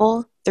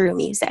people through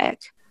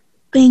music.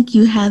 Thank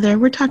you, Heather.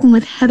 We're talking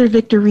with Heather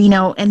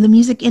Victorino, and the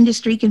music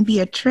industry can be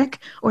a trick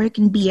or it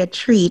can be a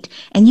treat.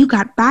 And you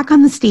got back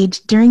on the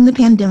stage during the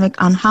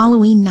pandemic on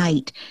Halloween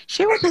night.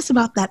 Share with us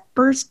about that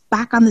first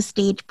back on the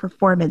stage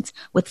performance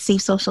with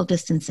safe social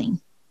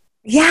distancing.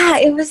 Yeah,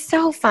 it was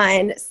so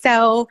fun.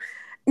 So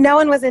no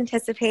one was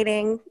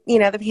anticipating,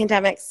 the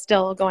pandemic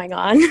still going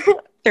on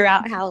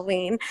throughout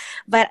Halloween,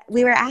 but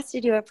we were asked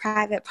to do a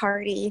private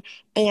party,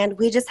 and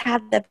we just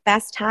had the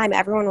best time.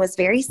 Everyone was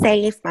very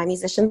safe. My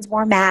musicians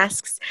wore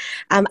masks.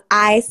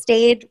 I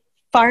stayed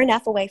far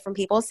enough away from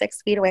people,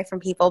 6 feet away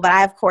from people, but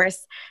I, of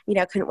course,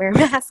 couldn't wear a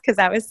mask because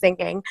I was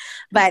singing,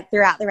 but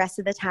throughout the rest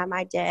of the time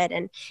I did.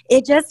 And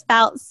it just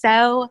felt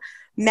so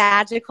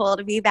magical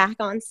to be back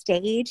on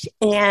stage,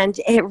 and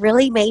it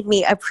really made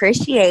me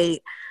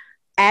appreciate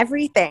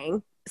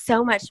everything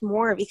so much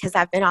more because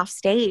I've been off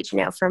stage,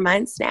 for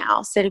months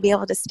now. So to be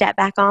able to step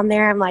back on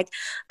there, I'm like,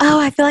 oh,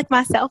 I feel like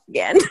myself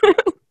again.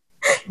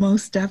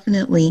 Most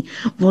definitely.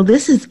 Well,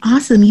 this is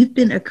awesome. You've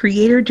been a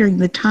creator during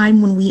the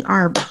time when we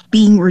are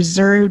being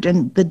reserved,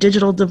 and the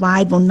digital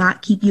divide will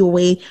not keep you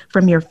away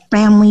from your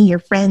family, your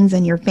friends,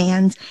 and your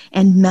fans.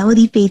 And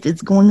Melody Faith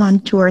is going on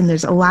tour, and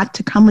there's a lot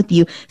to come with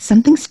you.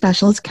 Something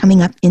special is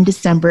coming up in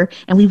December,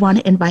 and we want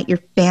to invite your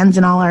fans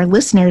and all our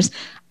listeners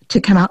to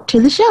come out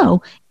to the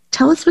show.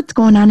 Tell us what's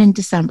going on in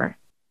December.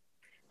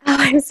 Oh,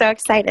 I'm so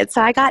excited.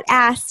 So I got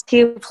asked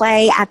to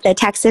play at the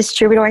Texas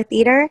Troubadour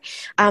Theater.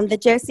 The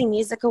Josie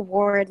Music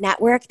Award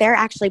Network, they're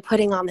actually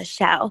putting on the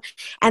show.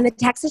 And the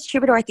Texas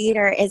Troubadour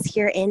Theater is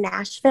here in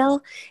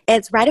Nashville.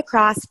 It's right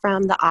across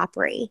from the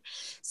Opry.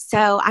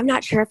 So I'm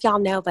not sure if y'all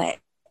know, but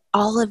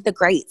all of the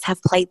greats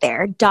have played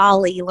there.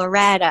 Dolly,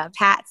 Loretta,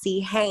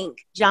 Patsy,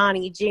 Hank,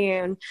 Johnny,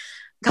 June,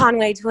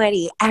 Conway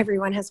Twitty,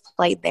 everyone has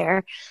played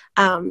there.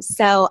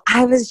 So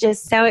I was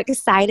just so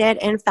excited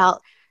and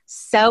felt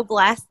so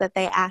blessed that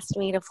they asked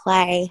me to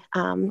play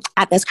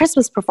at this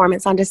Christmas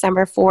performance on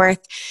December 4th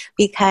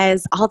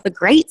because all the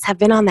greats have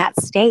been on that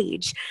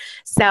stage.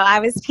 So I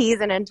was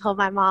teasing and told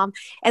my mom,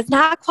 it's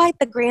not quite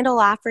the Grand Ole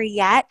Opry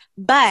yet,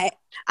 but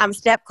I'm a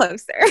step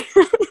closer.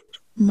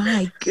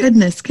 My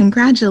goodness,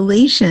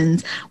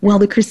 congratulations. Well,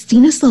 the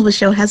Christina Silva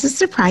Show has a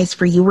surprise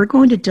for you. We're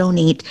going to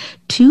donate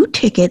 2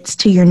 tickets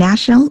to your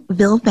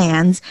Nashville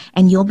fans,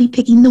 and you'll be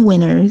picking the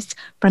winners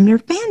from your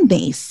fan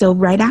base. So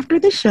right after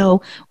the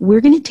show,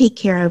 we're going to take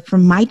care of,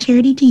 from my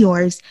charity to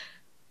yours,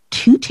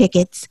 2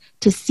 tickets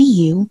to see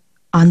you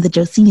on the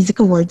Josie Music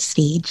Awards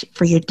stage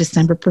for your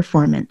December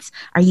performance.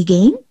 Are you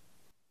game?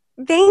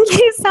 Thank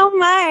you so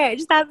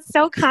much. That's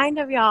so kind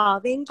of y'all.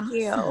 Thank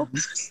you.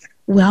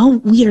 Well,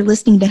 we are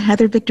listening to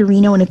Heather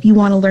Victorino, and if you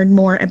want to learn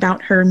more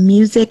about her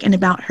music and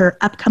about her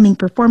upcoming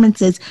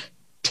performances,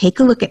 take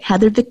a look at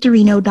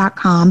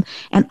heathervictorino.com,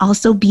 and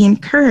also be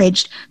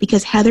encouraged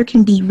because Heather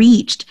can be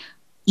reached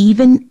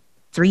even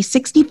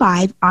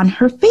 365 on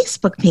her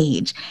Facebook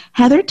page.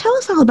 Heather, tell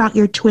us all about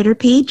your Twitter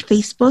page,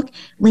 Facebook,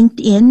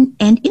 LinkedIn,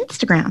 and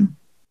Instagram.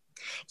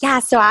 Yeah,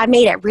 so I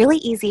made it really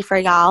easy for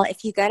y'all.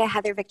 If you go to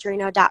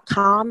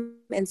heathervictorino.com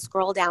and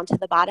scroll down to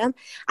the bottom,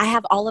 I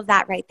have all of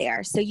that right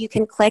there. So you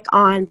can click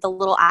on the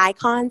little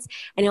icons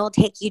and it will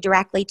take you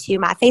directly to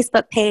my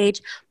Facebook page,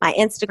 my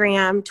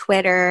Instagram,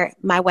 Twitter,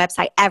 my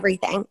website,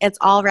 everything. It's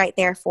all right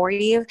there for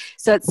you.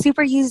 So it's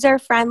super user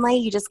friendly.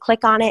 You just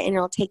click on it and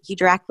it'll take you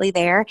directly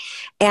there.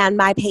 And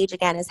my page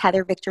again is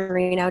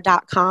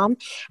heathervictorino.com.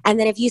 And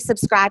then if you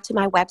subscribe to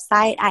my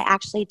website, I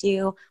actually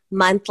do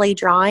monthly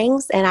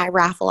drawings and I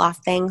raffle off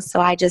things. So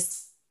I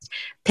just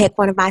pick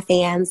one of my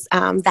fans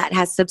that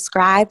has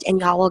subscribed and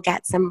y'all will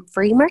get some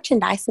free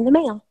merchandise in the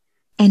mail.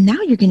 And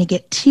now you're going to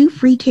get 2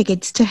 free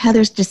tickets to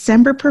Heather's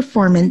December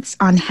performance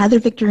on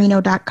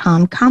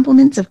heathervictorino.com,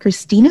 compliments of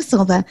Christina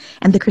Silva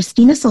and the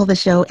Christina Silva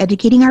Show,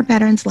 Educating Our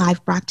Veterans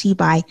Live, brought to you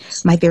by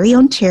my very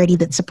own charity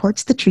that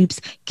supports the troops,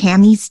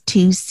 Cammy's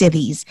 2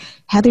 Civvies.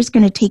 Heather's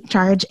going to take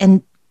charge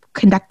and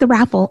conduct the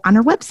raffle on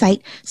her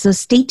website, so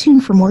stay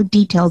tuned for more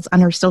details on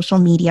her social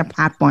media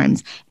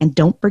platforms. And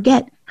don't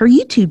forget her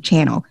YouTube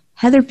channel,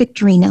 Heather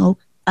Victorino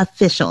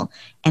Official,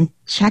 and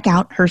check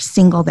out her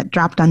single that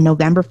dropped on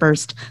November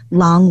 1st,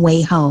 Long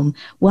Way Home.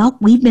 Well,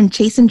 we've been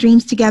chasing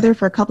dreams together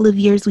for a couple of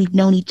years. We've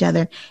known each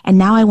other, and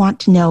now I want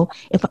to know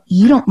if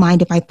you don't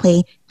mind if I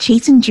play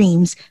Chasing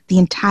Dreams, the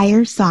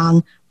entire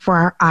song, for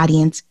our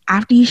audience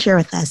after you share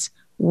with us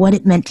what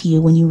it meant to you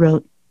when you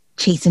wrote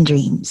Chasing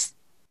Dreams.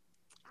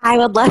 I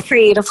would love for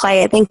you to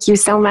play it. Thank you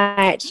so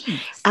much.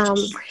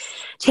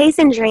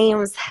 Chasing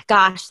Dreams,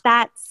 gosh,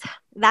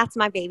 that's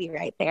my baby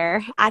right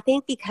there. I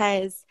think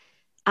because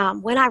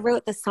when I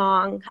wrote the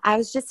song, I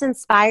was just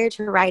inspired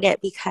to write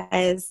it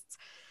because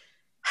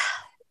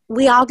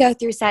we all go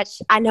through such,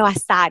 I know I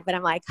sighed, but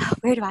I'm like,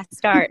 where do I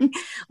start?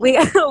 we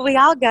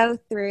all go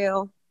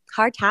through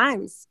hard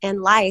times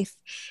in life,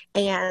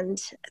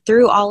 and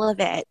through all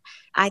of it,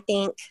 I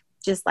think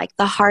just like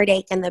the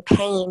heartache and the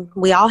pain,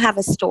 we all have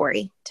a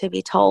story to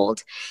be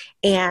told.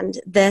 And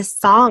this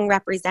song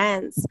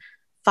represents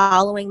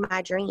following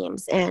my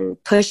dreams and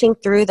pushing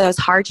through those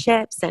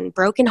hardships and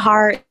broken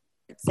hearts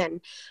and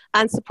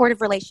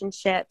unsupportive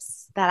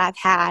relationships that I've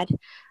had,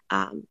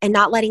 and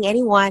not letting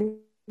anyone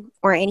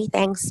or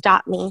anything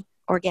stop me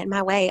or get in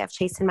my way of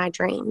chasing my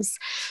dreams.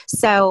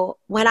 So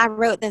when I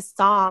wrote this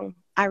song,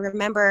 I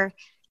remember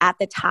at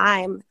the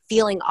time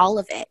feeling all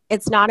of it.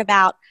 It's not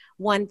about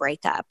one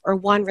breakup or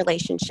one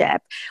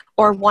relationship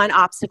or one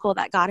obstacle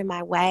that got in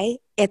my way.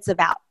 It's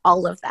about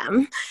all of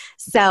them.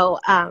 So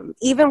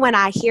even when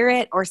I hear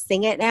it or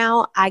sing it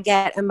now, I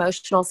get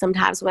emotional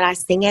sometimes when I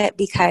sing it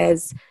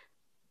because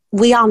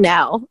we all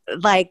know,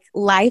 like,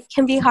 life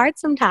can be hard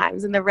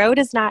sometimes and the road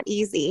is not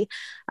easy.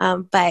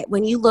 But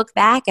when you look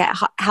back at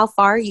how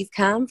far you've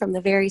come from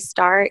the very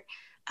start,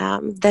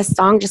 this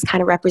song just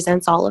kind of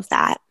represents all of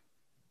that.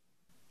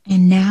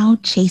 And now,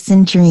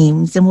 Chasin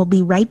Dreams. And we'll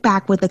be right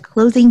back with a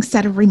closing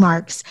set of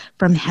remarks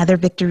from Heather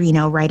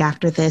Victorino right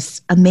after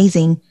this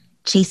amazing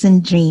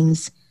Chasin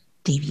Dreams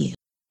debut.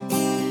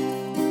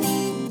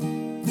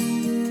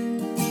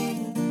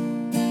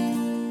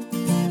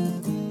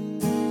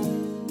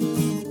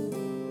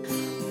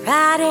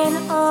 Riding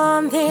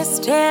on this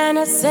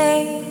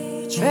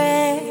Tennessee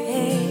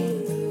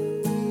train,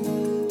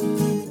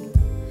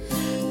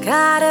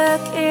 got a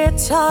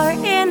guitar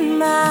in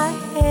my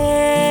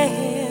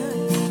hand.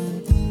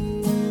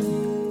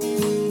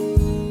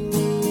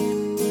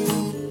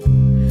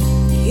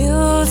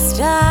 You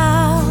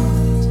stopped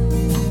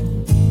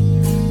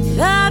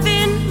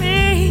loving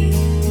me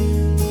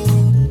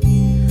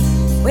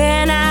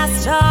when I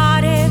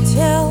started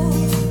to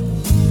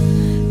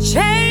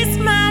chase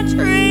my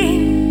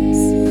dreams.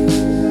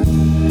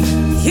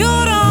 You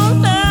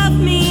don't love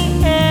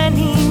me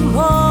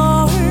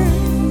anymore,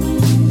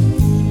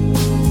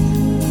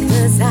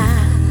 'cause I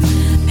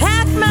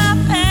packed my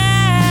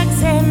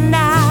bags and I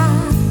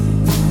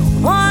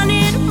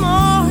wanted more.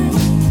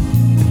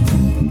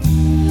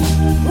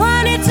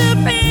 Wanted to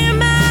be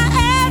my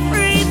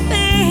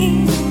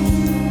everything,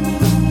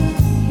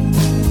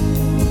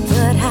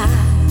 but I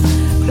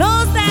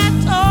closed that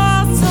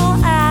door so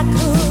I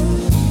could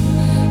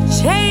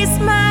chase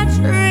my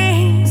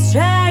dreams,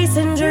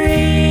 chasing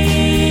dreams,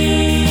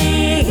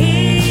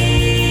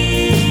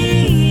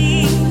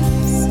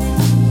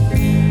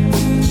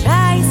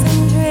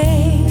 chasing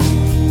dreams.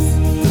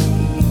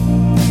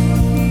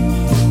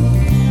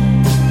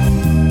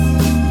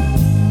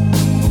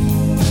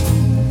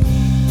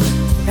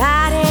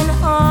 Riding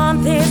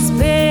on this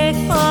big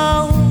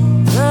old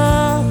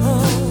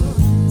bus,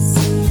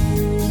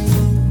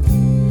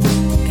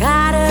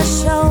 got a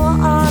show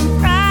on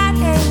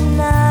Friday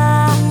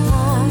night.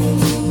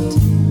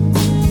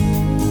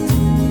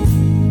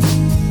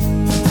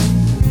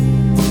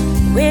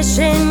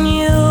 Wishing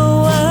you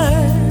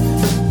were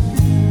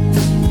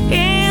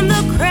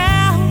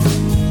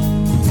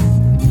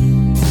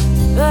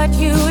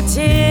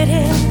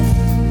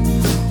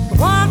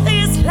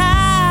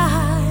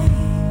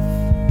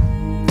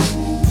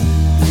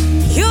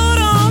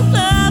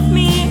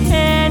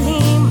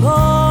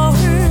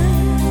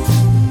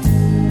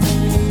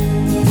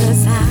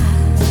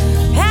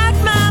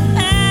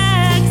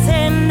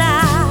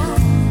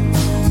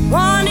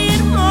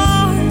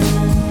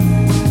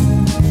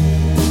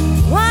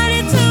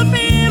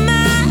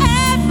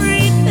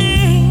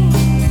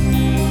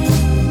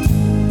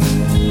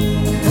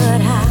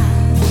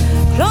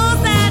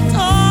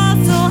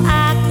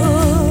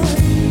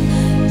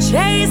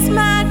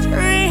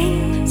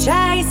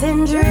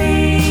Chasin Dreams.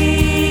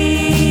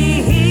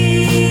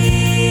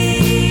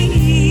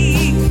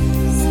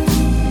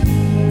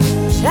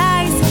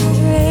 Chasin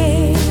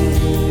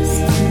Dreams.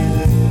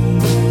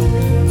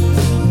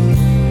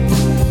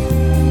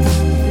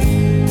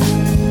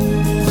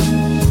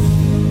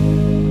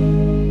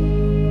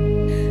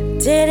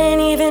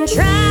 Didn't even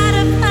try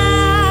to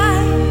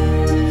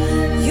fight.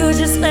 You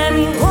just let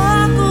me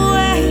walk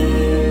away.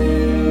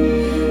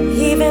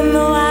 Even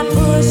though I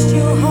pushed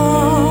you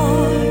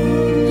hard,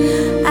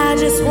 I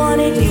just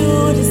wanted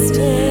you to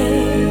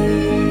stay.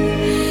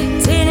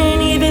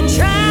 Didn't even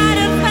try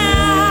to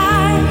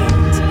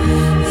fight.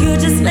 You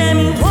just let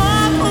me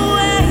walk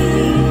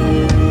away.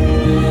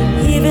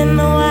 Even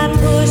though I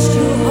pushed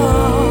you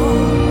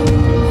hard,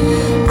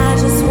 I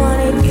just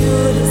wanted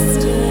you to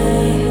stay.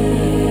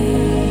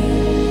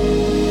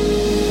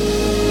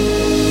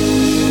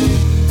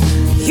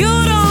 You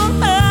don't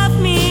love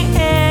me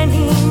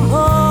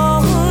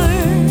anymore,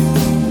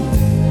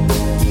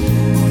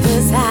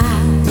 'cause I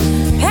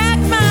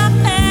packed my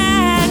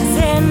bags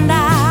and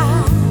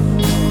I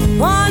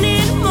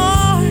wanted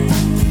more.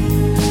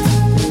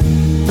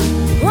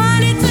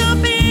 Wanted to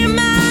be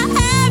my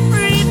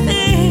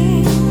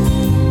everything,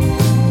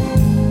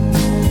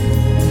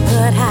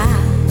 but I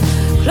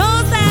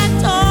closed that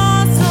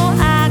door so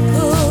I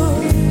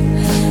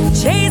could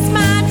chase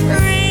my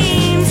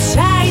dreams,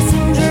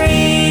 chasing dreams,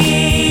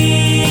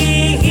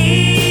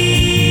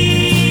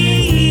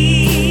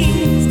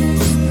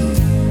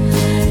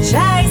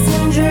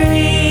 chasing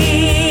dreams,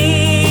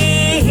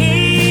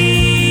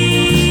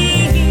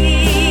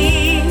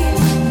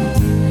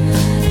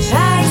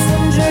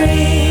 chasing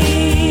dreams,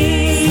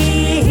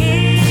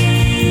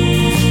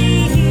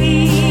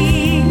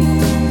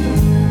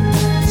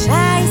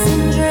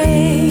 chasing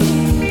dreams.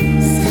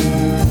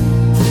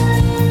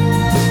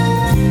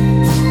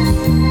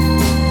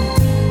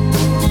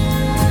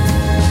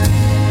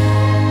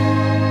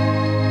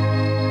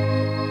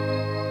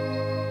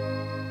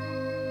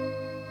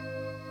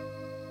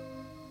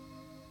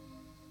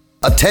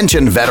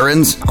 Attention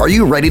veterans, are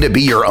you ready to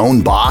be your own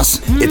boss?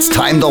 It's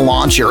time to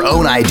launch your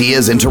own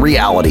ideas into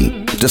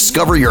reality.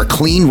 Discover your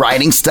clean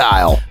writing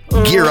style.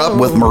 Gear up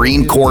with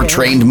Marine Corps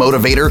trained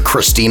motivator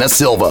Christina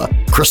Silva.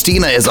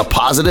 Christina is a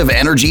positive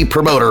energy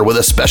promoter with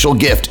a special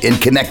gift in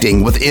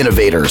connecting with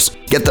innovators.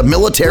 Get the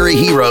Military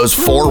Heroes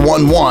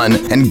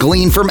 411 and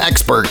glean from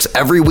experts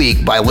every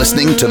week by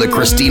listening to The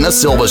Christina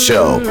Silva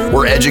Show.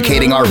 We're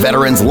educating our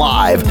veterans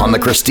live on The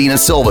Christina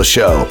Silva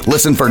Show.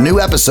 Listen for new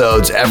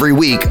episodes every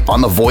week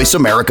on the Voice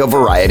America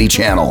Variety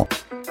Channel.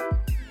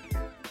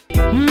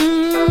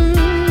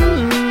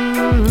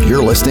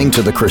 You're listening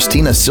to The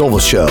Christina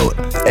Silva Show,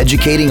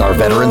 educating our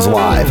veterans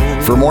live.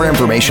 For more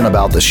information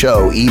about the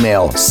show,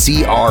 email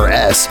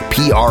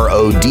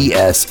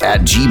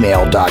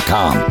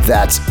crsprods@gmail.com.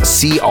 That's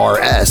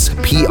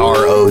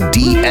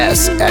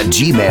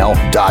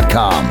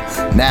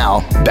crsprods@gmail.com.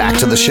 Now, back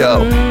to the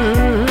show.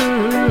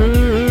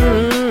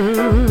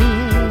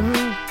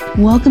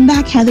 Welcome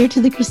back, Heather, to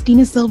the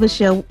Christina Silva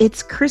Show.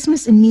 It's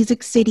Christmas in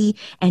Music City,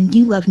 and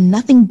you love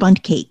nothing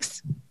but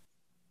cakes.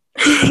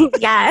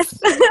 Yes.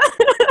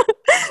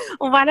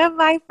 One of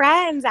my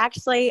friends,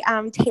 actually,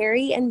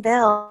 Terry and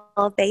Belle,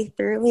 they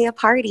threw me a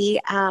party.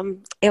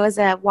 It was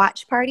a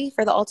watch party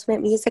for the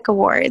Ultimate Music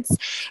Awards,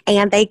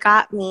 and they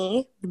got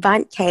me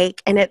bundt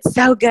cake, and it's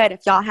so good.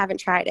 If y'all haven't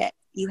tried it,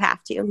 you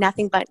have to.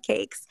 Nothing but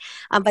cakes.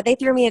 But they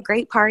threw me a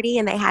great party,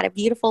 and they had a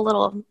beautiful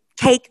little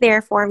cake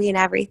there for me and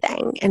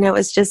everything, and it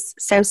was just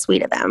so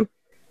sweet of them.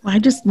 Well, I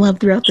just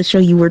love throughout the show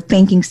you were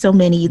thanking so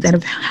many that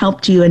have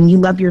helped you, and you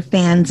love your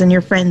fans and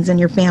your friends and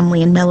your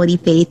family and Melody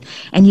Faith,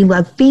 and you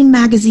love Fame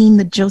Magazine,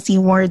 the Josie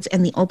Awards,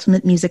 and the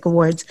Ultimate Music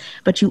Awards,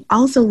 but you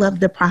also love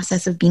the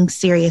process of being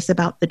serious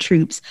about the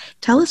troops.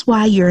 Tell us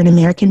why you're an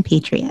American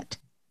patriot.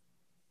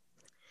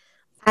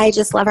 I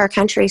just love our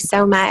country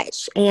so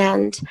much,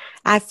 and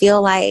I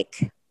feel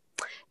like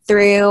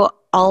through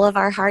all of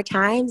our hard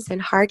times and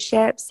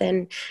hardships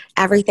and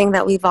everything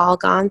that we've all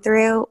gone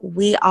through,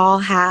 we all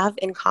have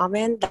in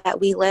common that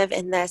we live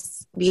in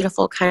this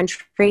beautiful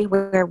country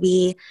where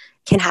we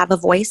can have a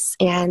voice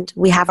and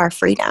we have our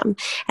freedom.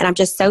 And I'm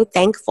just so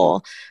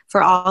thankful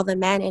for all the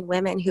men and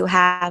women who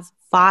have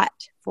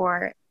fought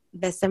for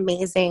this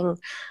amazing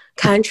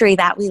country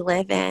that we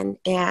live in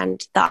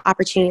and the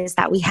opportunities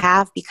that we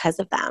have because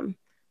of them.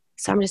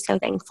 So I'm just so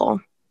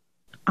thankful.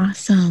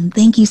 Awesome.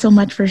 Thank you so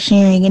much for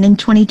sharing. And in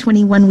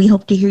 2021, we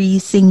hope to hear you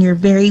sing your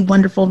very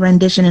wonderful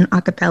rendition in a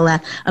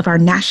cappella of our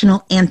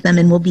national anthem.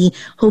 And we'll be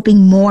hoping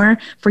more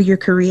for your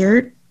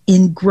career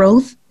in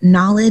growth,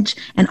 knowledge,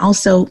 and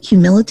also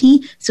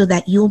humility so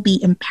that you'll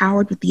be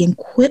empowered with the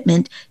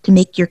equipment to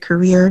make your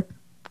career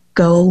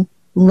go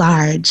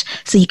large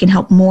so you can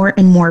help more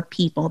and more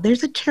people.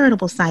 There's a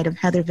charitable side of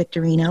Heather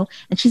Victorino,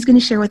 and she's going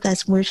to share with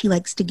us where she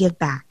likes to give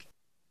back.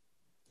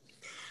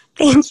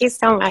 Thank you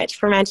so much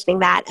for mentioning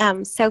that.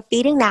 So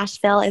Feeding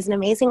Nashville is an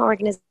amazing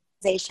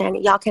organization.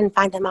 Y'all can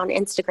find them on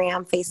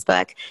Instagram,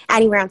 Facebook,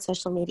 anywhere on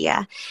social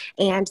media.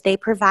 And they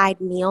provide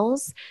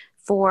meals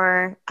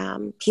for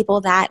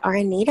people that are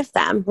in need of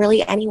them,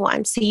 really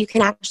anyone. So you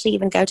can actually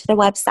even go to the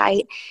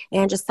website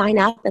and just sign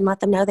up and let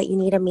them know that you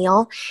need a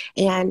meal.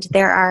 And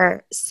there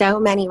are so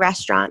many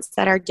restaurants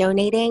that are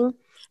donating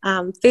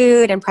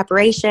food and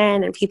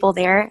preparation, and people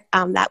there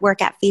that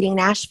work at Feeding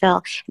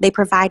Nashville. They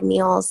provide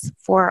meals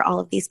for all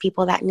of these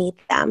people that need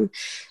them.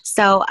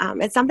 So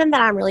it's something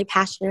that I'm really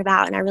passionate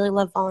about, and I really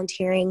love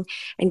volunteering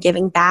and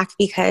giving back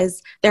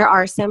because there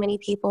are so many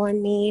people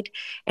in need,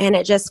 and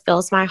it just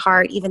fills my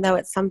heart, even though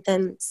it's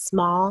something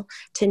small,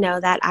 to know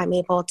that I'm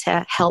able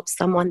to help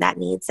someone that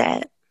needs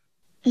it.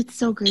 It's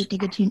so great to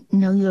get to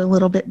know you a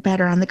little bit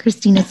better on the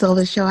Christina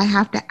Silva Show. I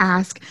have to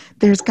ask,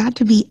 there's got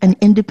to be an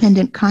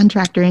independent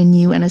contractor in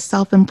you and a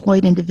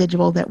self-employed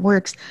individual that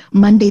works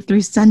Monday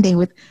through Sunday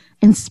with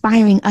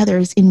inspiring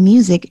others in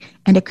music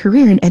and a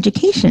career in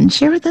education.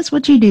 Share with us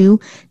what you do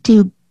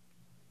to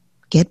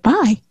get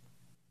by.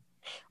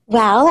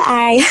 Well,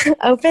 I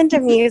opened a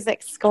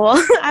music school.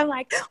 I'm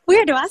like,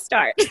 where do I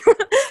start?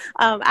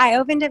 I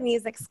opened a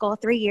music school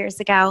 3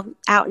 years ago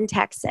out in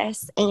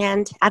Texas.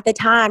 And at the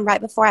time, right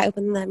before I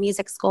opened the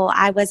music school,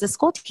 I was a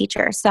school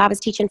teacher. So I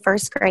was teaching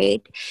first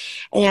grade.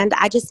 And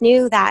I just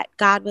knew that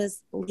God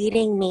was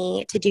leading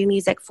me to do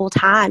music full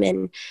time.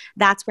 And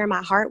that's where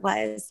my heart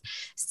was.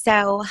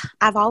 So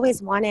I've always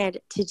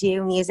wanted to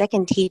do music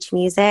and teach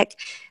music.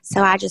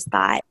 So I just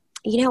thought,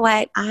 you know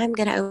what, I'm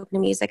going to open a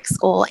music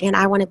school, and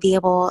I want to be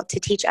able to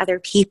teach other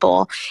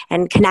people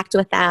and connect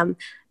with them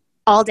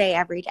all day,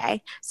 every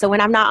day. So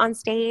when I'm not on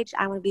stage,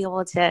 I want to be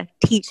able to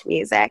teach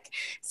music.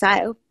 So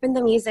I opened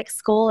the music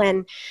school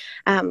and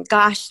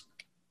got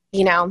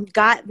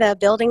the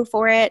building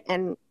for it.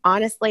 And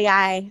honestly,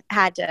 I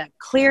had to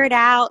clear it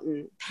out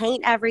and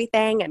paint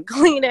everything and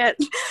clean it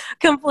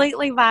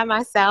completely by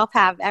myself,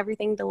 have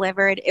everything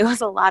delivered. It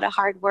was a lot of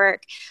hard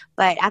work.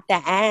 But at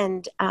the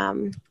end,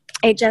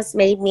 it just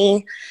made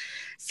me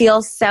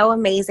feel so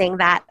amazing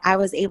that I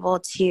was able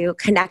to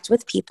connect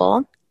with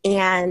people,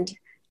 and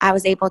I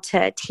was able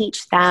to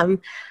teach them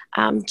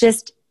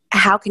just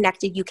how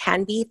connected you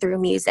can be through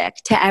music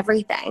to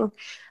everything.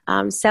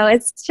 So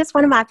it's just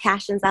one of my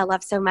passions I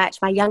love so much.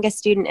 My youngest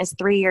student is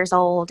 3 years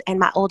old, and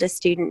my oldest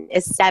student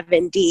is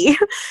 70.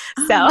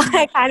 So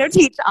I kind of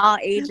teach all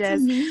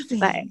ages.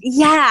 But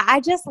yeah, I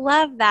just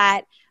love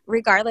that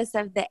regardless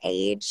of the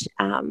age,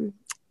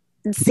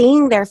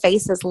 seeing their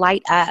faces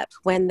light up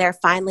when they're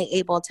finally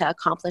able to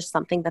accomplish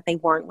something that they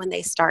weren't when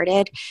they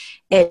started,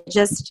 it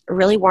just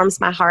really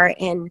warms my heart,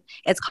 and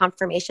it's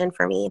confirmation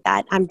for me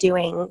that I'm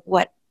doing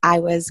what I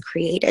was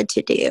created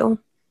to do.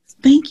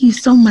 Thank you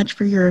so much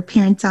for your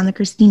appearance on the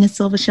Christina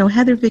Silva Show,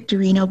 Heather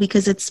Victorino,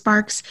 because it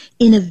sparks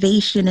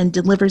innovation and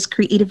delivers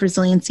creative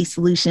resiliency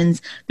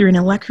solutions through an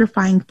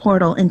electrifying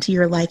portal into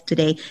your life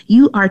today.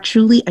 You are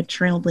truly a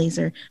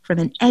trailblazer. From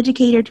an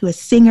educator to a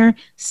singer,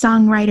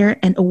 songwriter,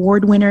 and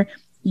award winner,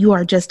 you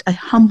are just a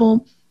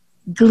humble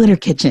glitter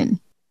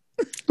kitchen.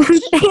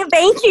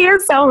 Thank you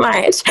so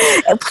much.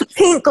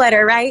 Pink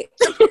glitter, right?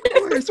 Of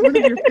course. One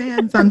of your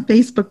fans on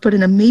Facebook put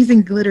an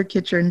amazing glitter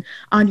kitchen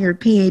on your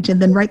page, and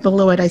then right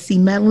below it, I see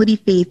Melody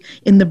Faith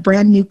in the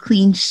brand new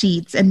clean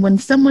sheets. And when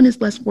someone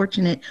is less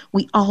fortunate,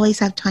 we always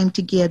have time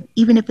to give,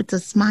 even if it's a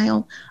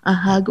smile, a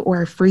hug,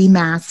 or a free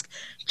mask.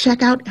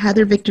 Check out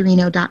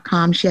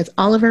heathervictorino.com. She has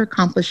all of her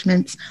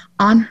accomplishments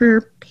on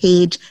her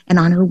page and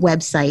on her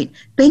website.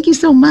 Thank you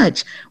so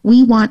much.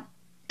 We want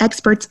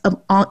experts of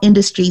all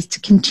industries to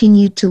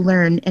continue to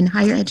learn, and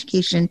higher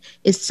education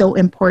is so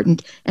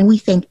important. And we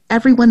thank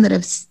everyone that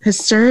has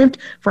served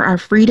for our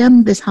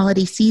freedom this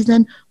holiday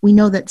season. We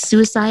know that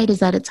suicide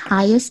is at its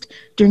highest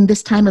during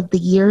this time of the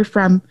year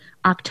from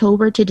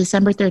October to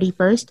December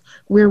 31st.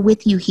 We're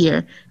with you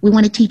here. We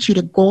want to teach you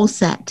to goal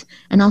set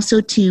and also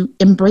to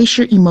embrace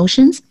your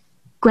emotions.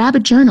 Grab a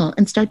journal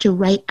and start to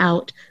write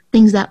out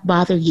things that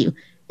bother you.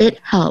 It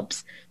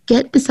helps.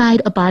 Get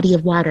beside a body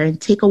of water and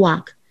take a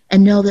walk,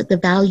 and know that the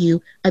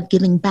value of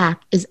giving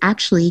back is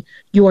actually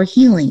your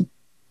healing.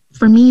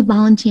 For me,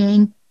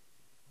 volunteering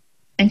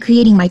and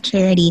creating my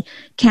charity,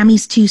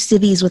 Cammie's 2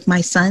 Civvies with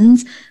my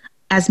sons,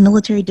 as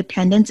military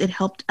dependents, it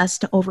helped us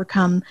to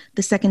overcome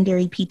the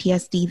secondary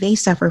PTSD they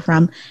suffer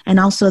from, and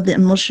also the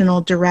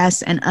emotional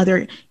duress and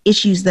other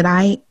issues that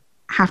I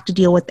have to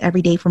deal with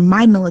every day from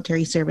my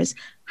military service.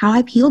 How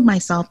I've healed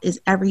myself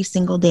is every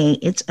single day.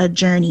 It's a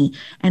journey,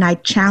 and I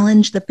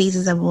challenge the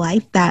phases of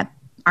life that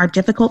are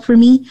difficult for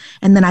me,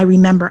 and then I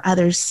remember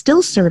others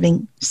still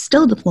serving,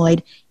 still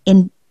deployed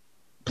in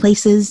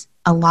places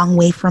a long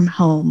way from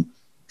home.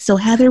 So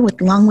Heather,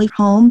 with Long Way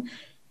Home,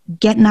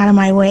 Getting Out of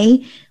My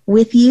Way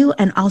with you,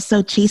 and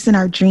also Chasing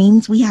Our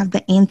Dreams, we have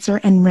the answer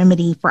and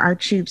remedy for our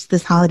troops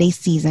this holiday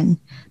season.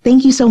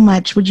 Thank you so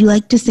much. Would you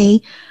like to say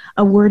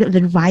a word of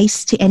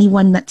advice to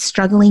anyone that's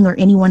struggling, or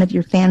any one of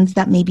your fans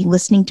that may be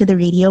listening to the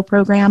radio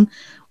program,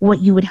 what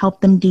you would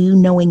help them do,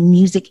 knowing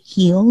music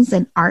heals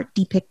and art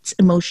depicts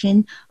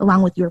emotion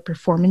along with your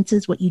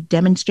performances, what you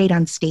demonstrate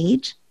on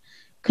stage?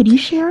 Could you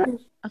share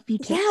a few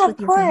tips with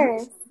your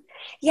fans?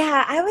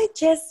 Yeah, I would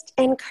just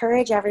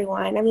encourage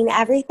everyone. I mean,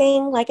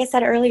 everything, like I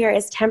said earlier,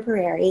 is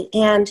temporary.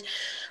 And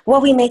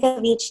what we make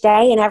of each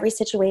day in every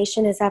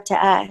situation is up to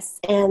us.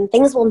 And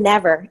things will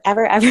never,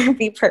 ever, ever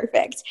be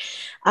perfect.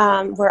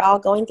 We're all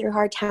going through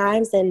hard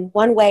times in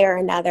one way or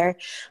another.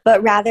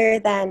 But rather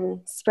than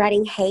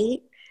spreading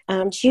hate,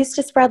 choose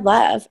to spread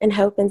love and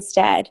hope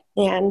instead.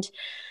 And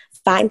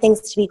find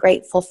things to be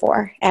grateful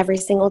for every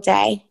single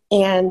day.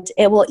 And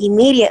it will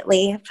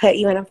immediately put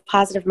you in a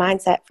positive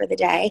mindset for the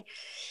day.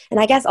 And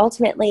I guess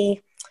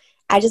ultimately,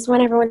 I just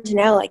want everyone to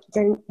know, like,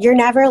 you're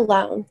never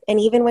alone. And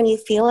even when you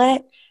feel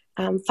it,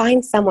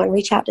 find someone,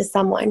 reach out to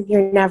someone.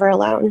 You're never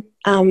alone.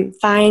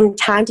 Find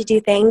time to do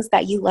things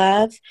that you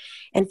love,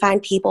 and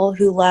find people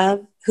who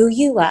love who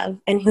you love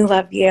and who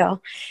love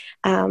you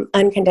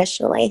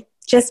unconditionally.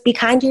 Just be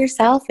kind to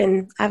yourself,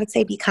 and I would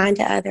say be kind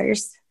to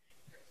others.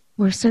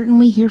 We're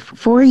certainly here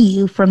for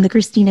you from the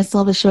Christina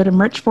Silva Show to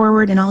march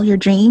forward in all your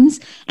dreams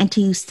and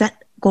to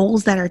set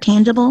goals that are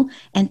tangible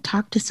and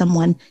talk to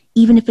someone,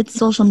 even if it's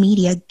social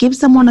media. Give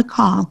someone a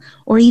call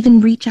or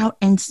even reach out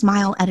and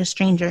smile at a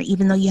stranger.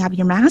 Even though you have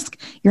your mask,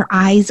 your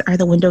eyes are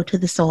the window to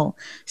the soul.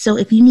 So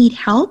if you need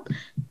help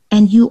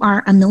and you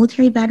are a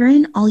military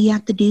veteran, all you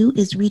have to do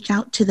is reach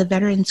out to the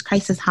Veterans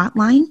Crisis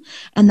Hotline,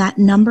 and that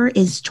number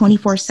is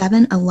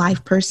 24/7. A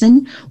live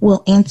person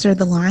will answer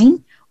the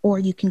line. Or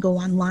you can go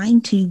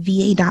online to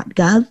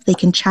va.gov. They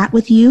can chat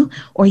with you,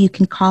 or you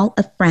can call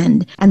a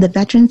friend. And the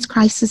Veterans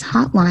Crisis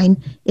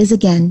Hotline is,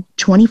 again,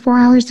 24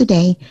 hours a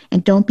day,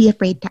 and don't be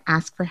afraid to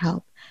ask for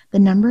help. The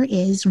number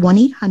is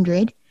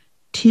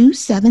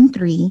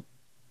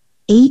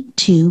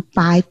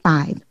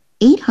 1-800-273-8255.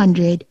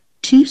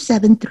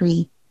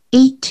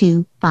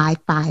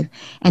 800-273-8255.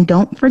 And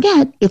don't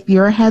forget, if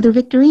you're a Heather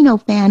Victorino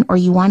fan or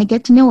you want to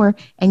get to know her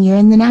and you're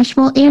in the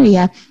Nashville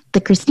area, the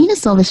Christina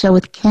Silva Show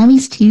with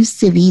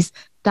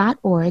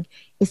cammys2civies.org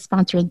is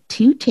sponsoring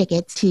 2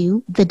 tickets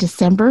to the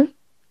December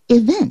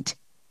event.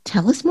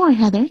 Tell us more,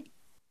 Heather.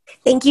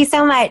 Thank you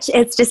so much.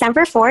 It's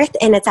December 4th,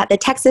 and it's at the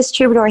Texas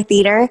Troubadour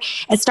Theater.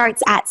 It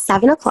starts at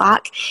 7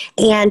 o'clock,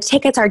 and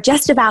tickets are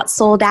just about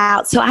sold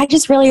out. So I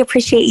just really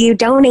appreciate you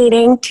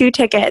donating 2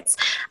 tickets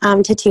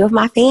to 2 of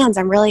my fans.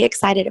 I'm really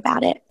excited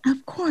about it.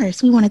 Of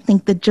course. We want to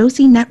thank the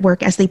Josie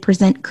Network as they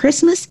present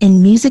Christmas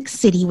in Music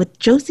City with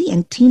Josie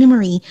and Tina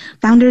Marie,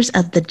 founders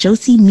of the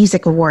Josie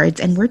Music Awards.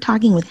 And we're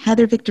talking with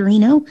Heather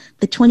Victorino,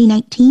 the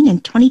 2019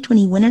 and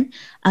 2020 winner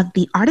of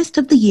the Artist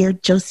of the Year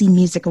Josie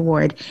Music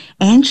Award.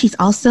 And she's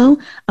also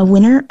a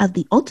winner of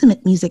the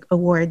Ultimate Music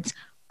Awards,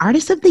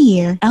 Artist of the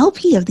Year,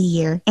 LP of the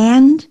Year,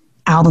 and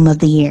Album of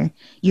the Year.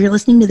 You're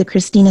listening to the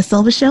Christina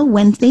Silva Show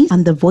Wednesdays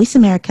on the Voice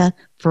America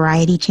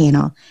Variety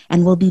Channel.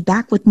 And we'll be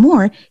back with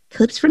more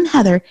clips from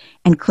Heather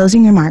and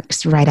closing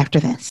remarks right after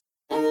this.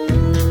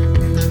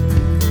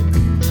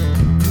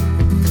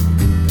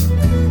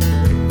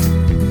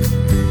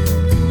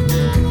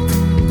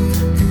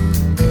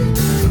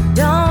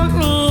 Don't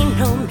need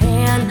no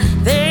man,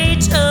 they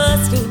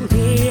just need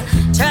me.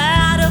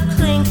 Try to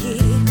clinky,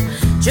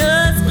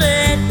 just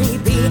let me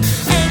be.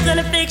 Ain't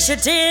gonna fix your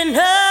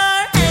dinner,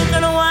 ain't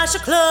gonna wash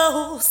your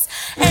clothes,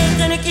 ain't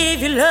gonna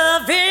give you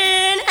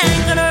loving,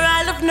 ain't gonna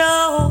write love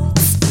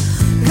notes.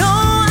 No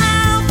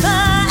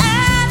alpha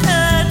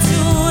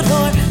attitude,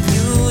 or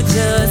you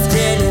just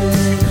telling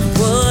me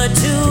what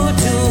to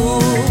do.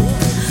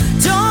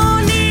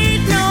 Don't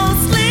need no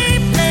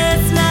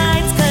sleepless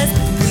nights, 'cause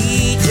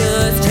we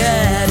just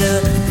had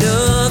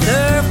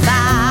another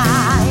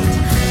fight.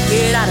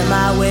 Get out of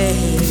my way.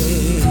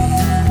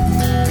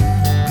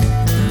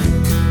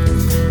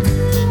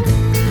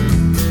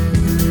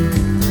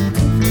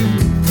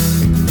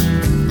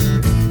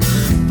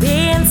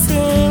 Being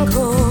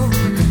single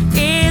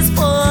is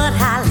what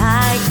I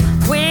like.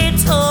 We're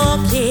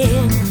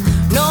talking,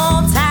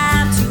 no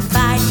time to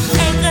fight.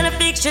 Ain't gonna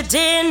fix your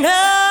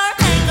dinner,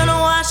 ain't gonna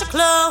wash your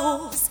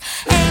clothes,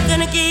 ain't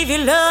gonna give you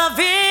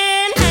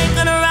loving, ain't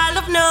gonna write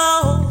love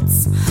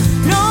notes.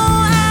 No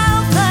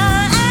alpha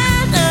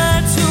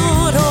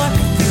attitude, or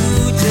you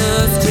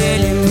just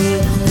telling me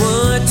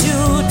what to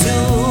do.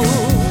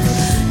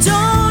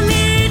 Don't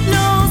need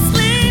no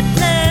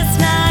sleepless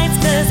nights,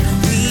 'cause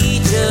we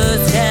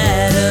just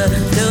had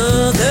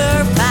another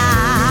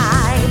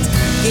fight.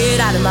 Get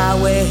out of my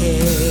way.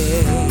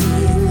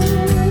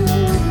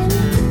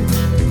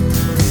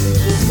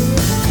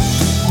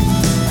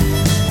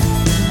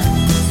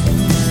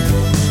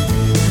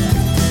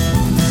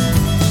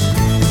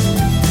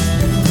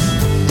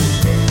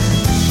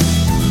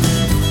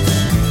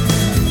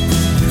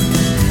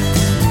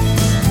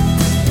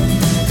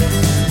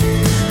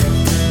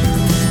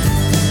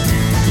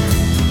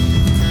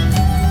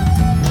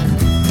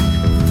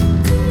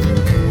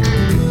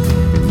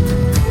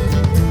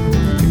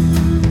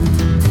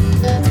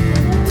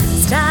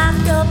 Stop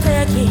your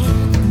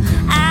begging,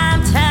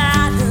 I'm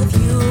tired of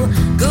you.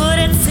 Good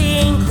and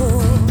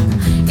single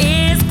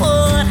is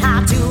what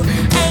I do.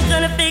 Ain't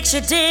gonna fix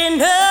your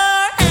dinner,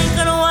 ain't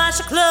gonna wash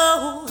your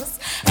clothes,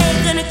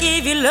 ain't gonna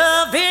give you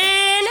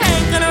loving,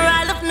 ain't gonna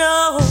write love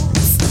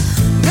notes.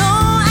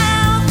 No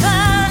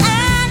alpha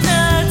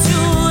attitude,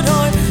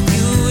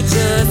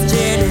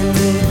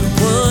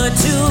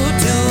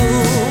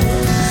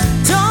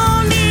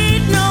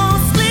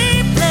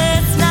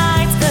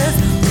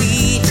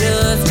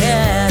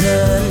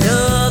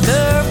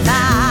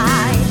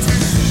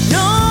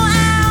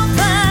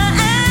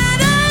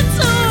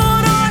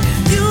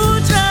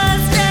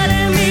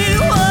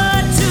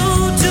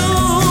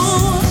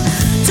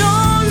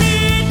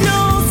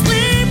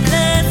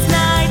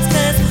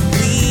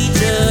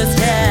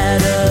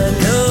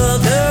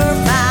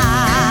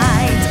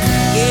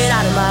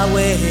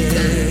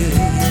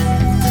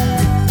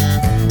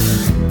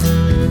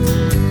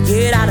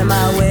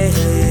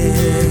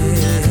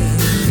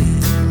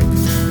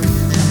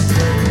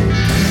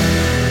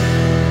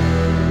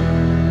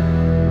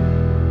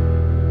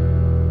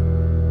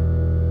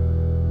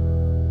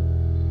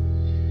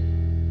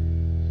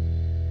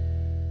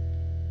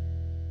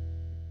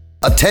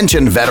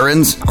 Attention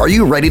veterans, are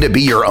you ready to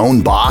be your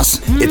own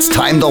boss? It's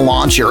time to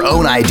launch your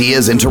own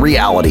ideas into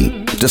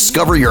reality.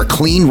 Discover your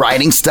clean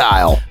writing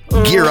style.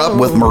 Gear up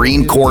with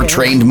Marine Corps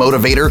trained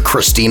motivator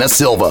Christina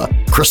Silva.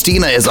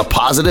 Christina is a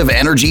positive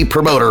energy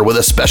promoter with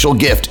a special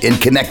gift in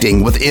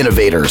connecting with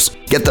innovators.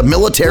 Get the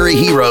Military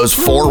Heroes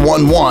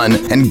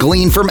 411 and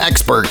glean from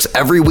experts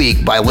every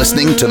week by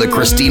listening to The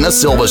Christina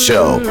Silva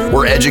Show.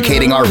 We're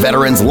educating our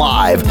veterans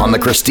live on The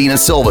Christina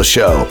Silva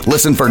Show.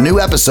 Listen for new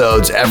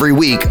episodes every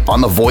week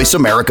on the Voice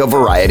America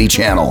Variety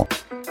Channel.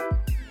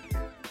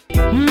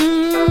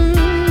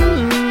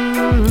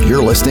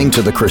 You're listening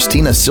to The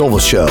Christina Silva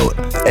Show,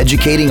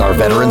 educating our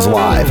veterans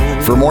live.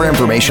 For more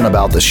information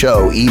about the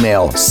show,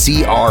 email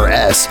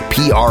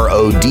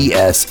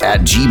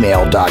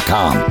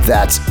crspods@gmail.com.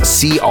 That's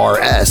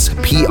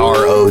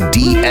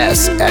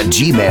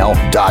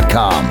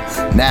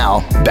crspods@gmail.com.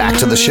 Now, back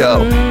to the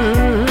show.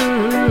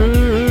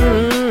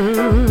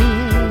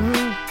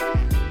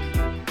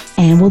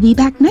 And we'll be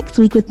back next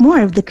week with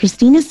more of The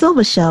Christina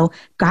Silva Show.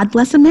 God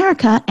bless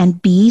America and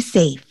be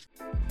safe.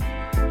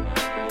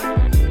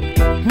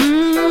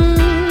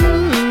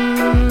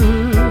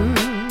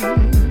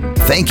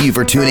 Thank you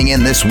for tuning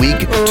in this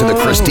week to The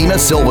Christina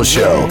Silva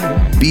Show.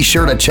 Be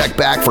sure to check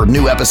back for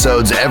new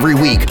episodes every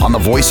week on the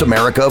Voice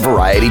America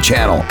Variety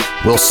Channel.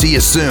 We'll see you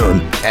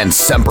soon, and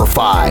Semper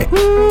Fi.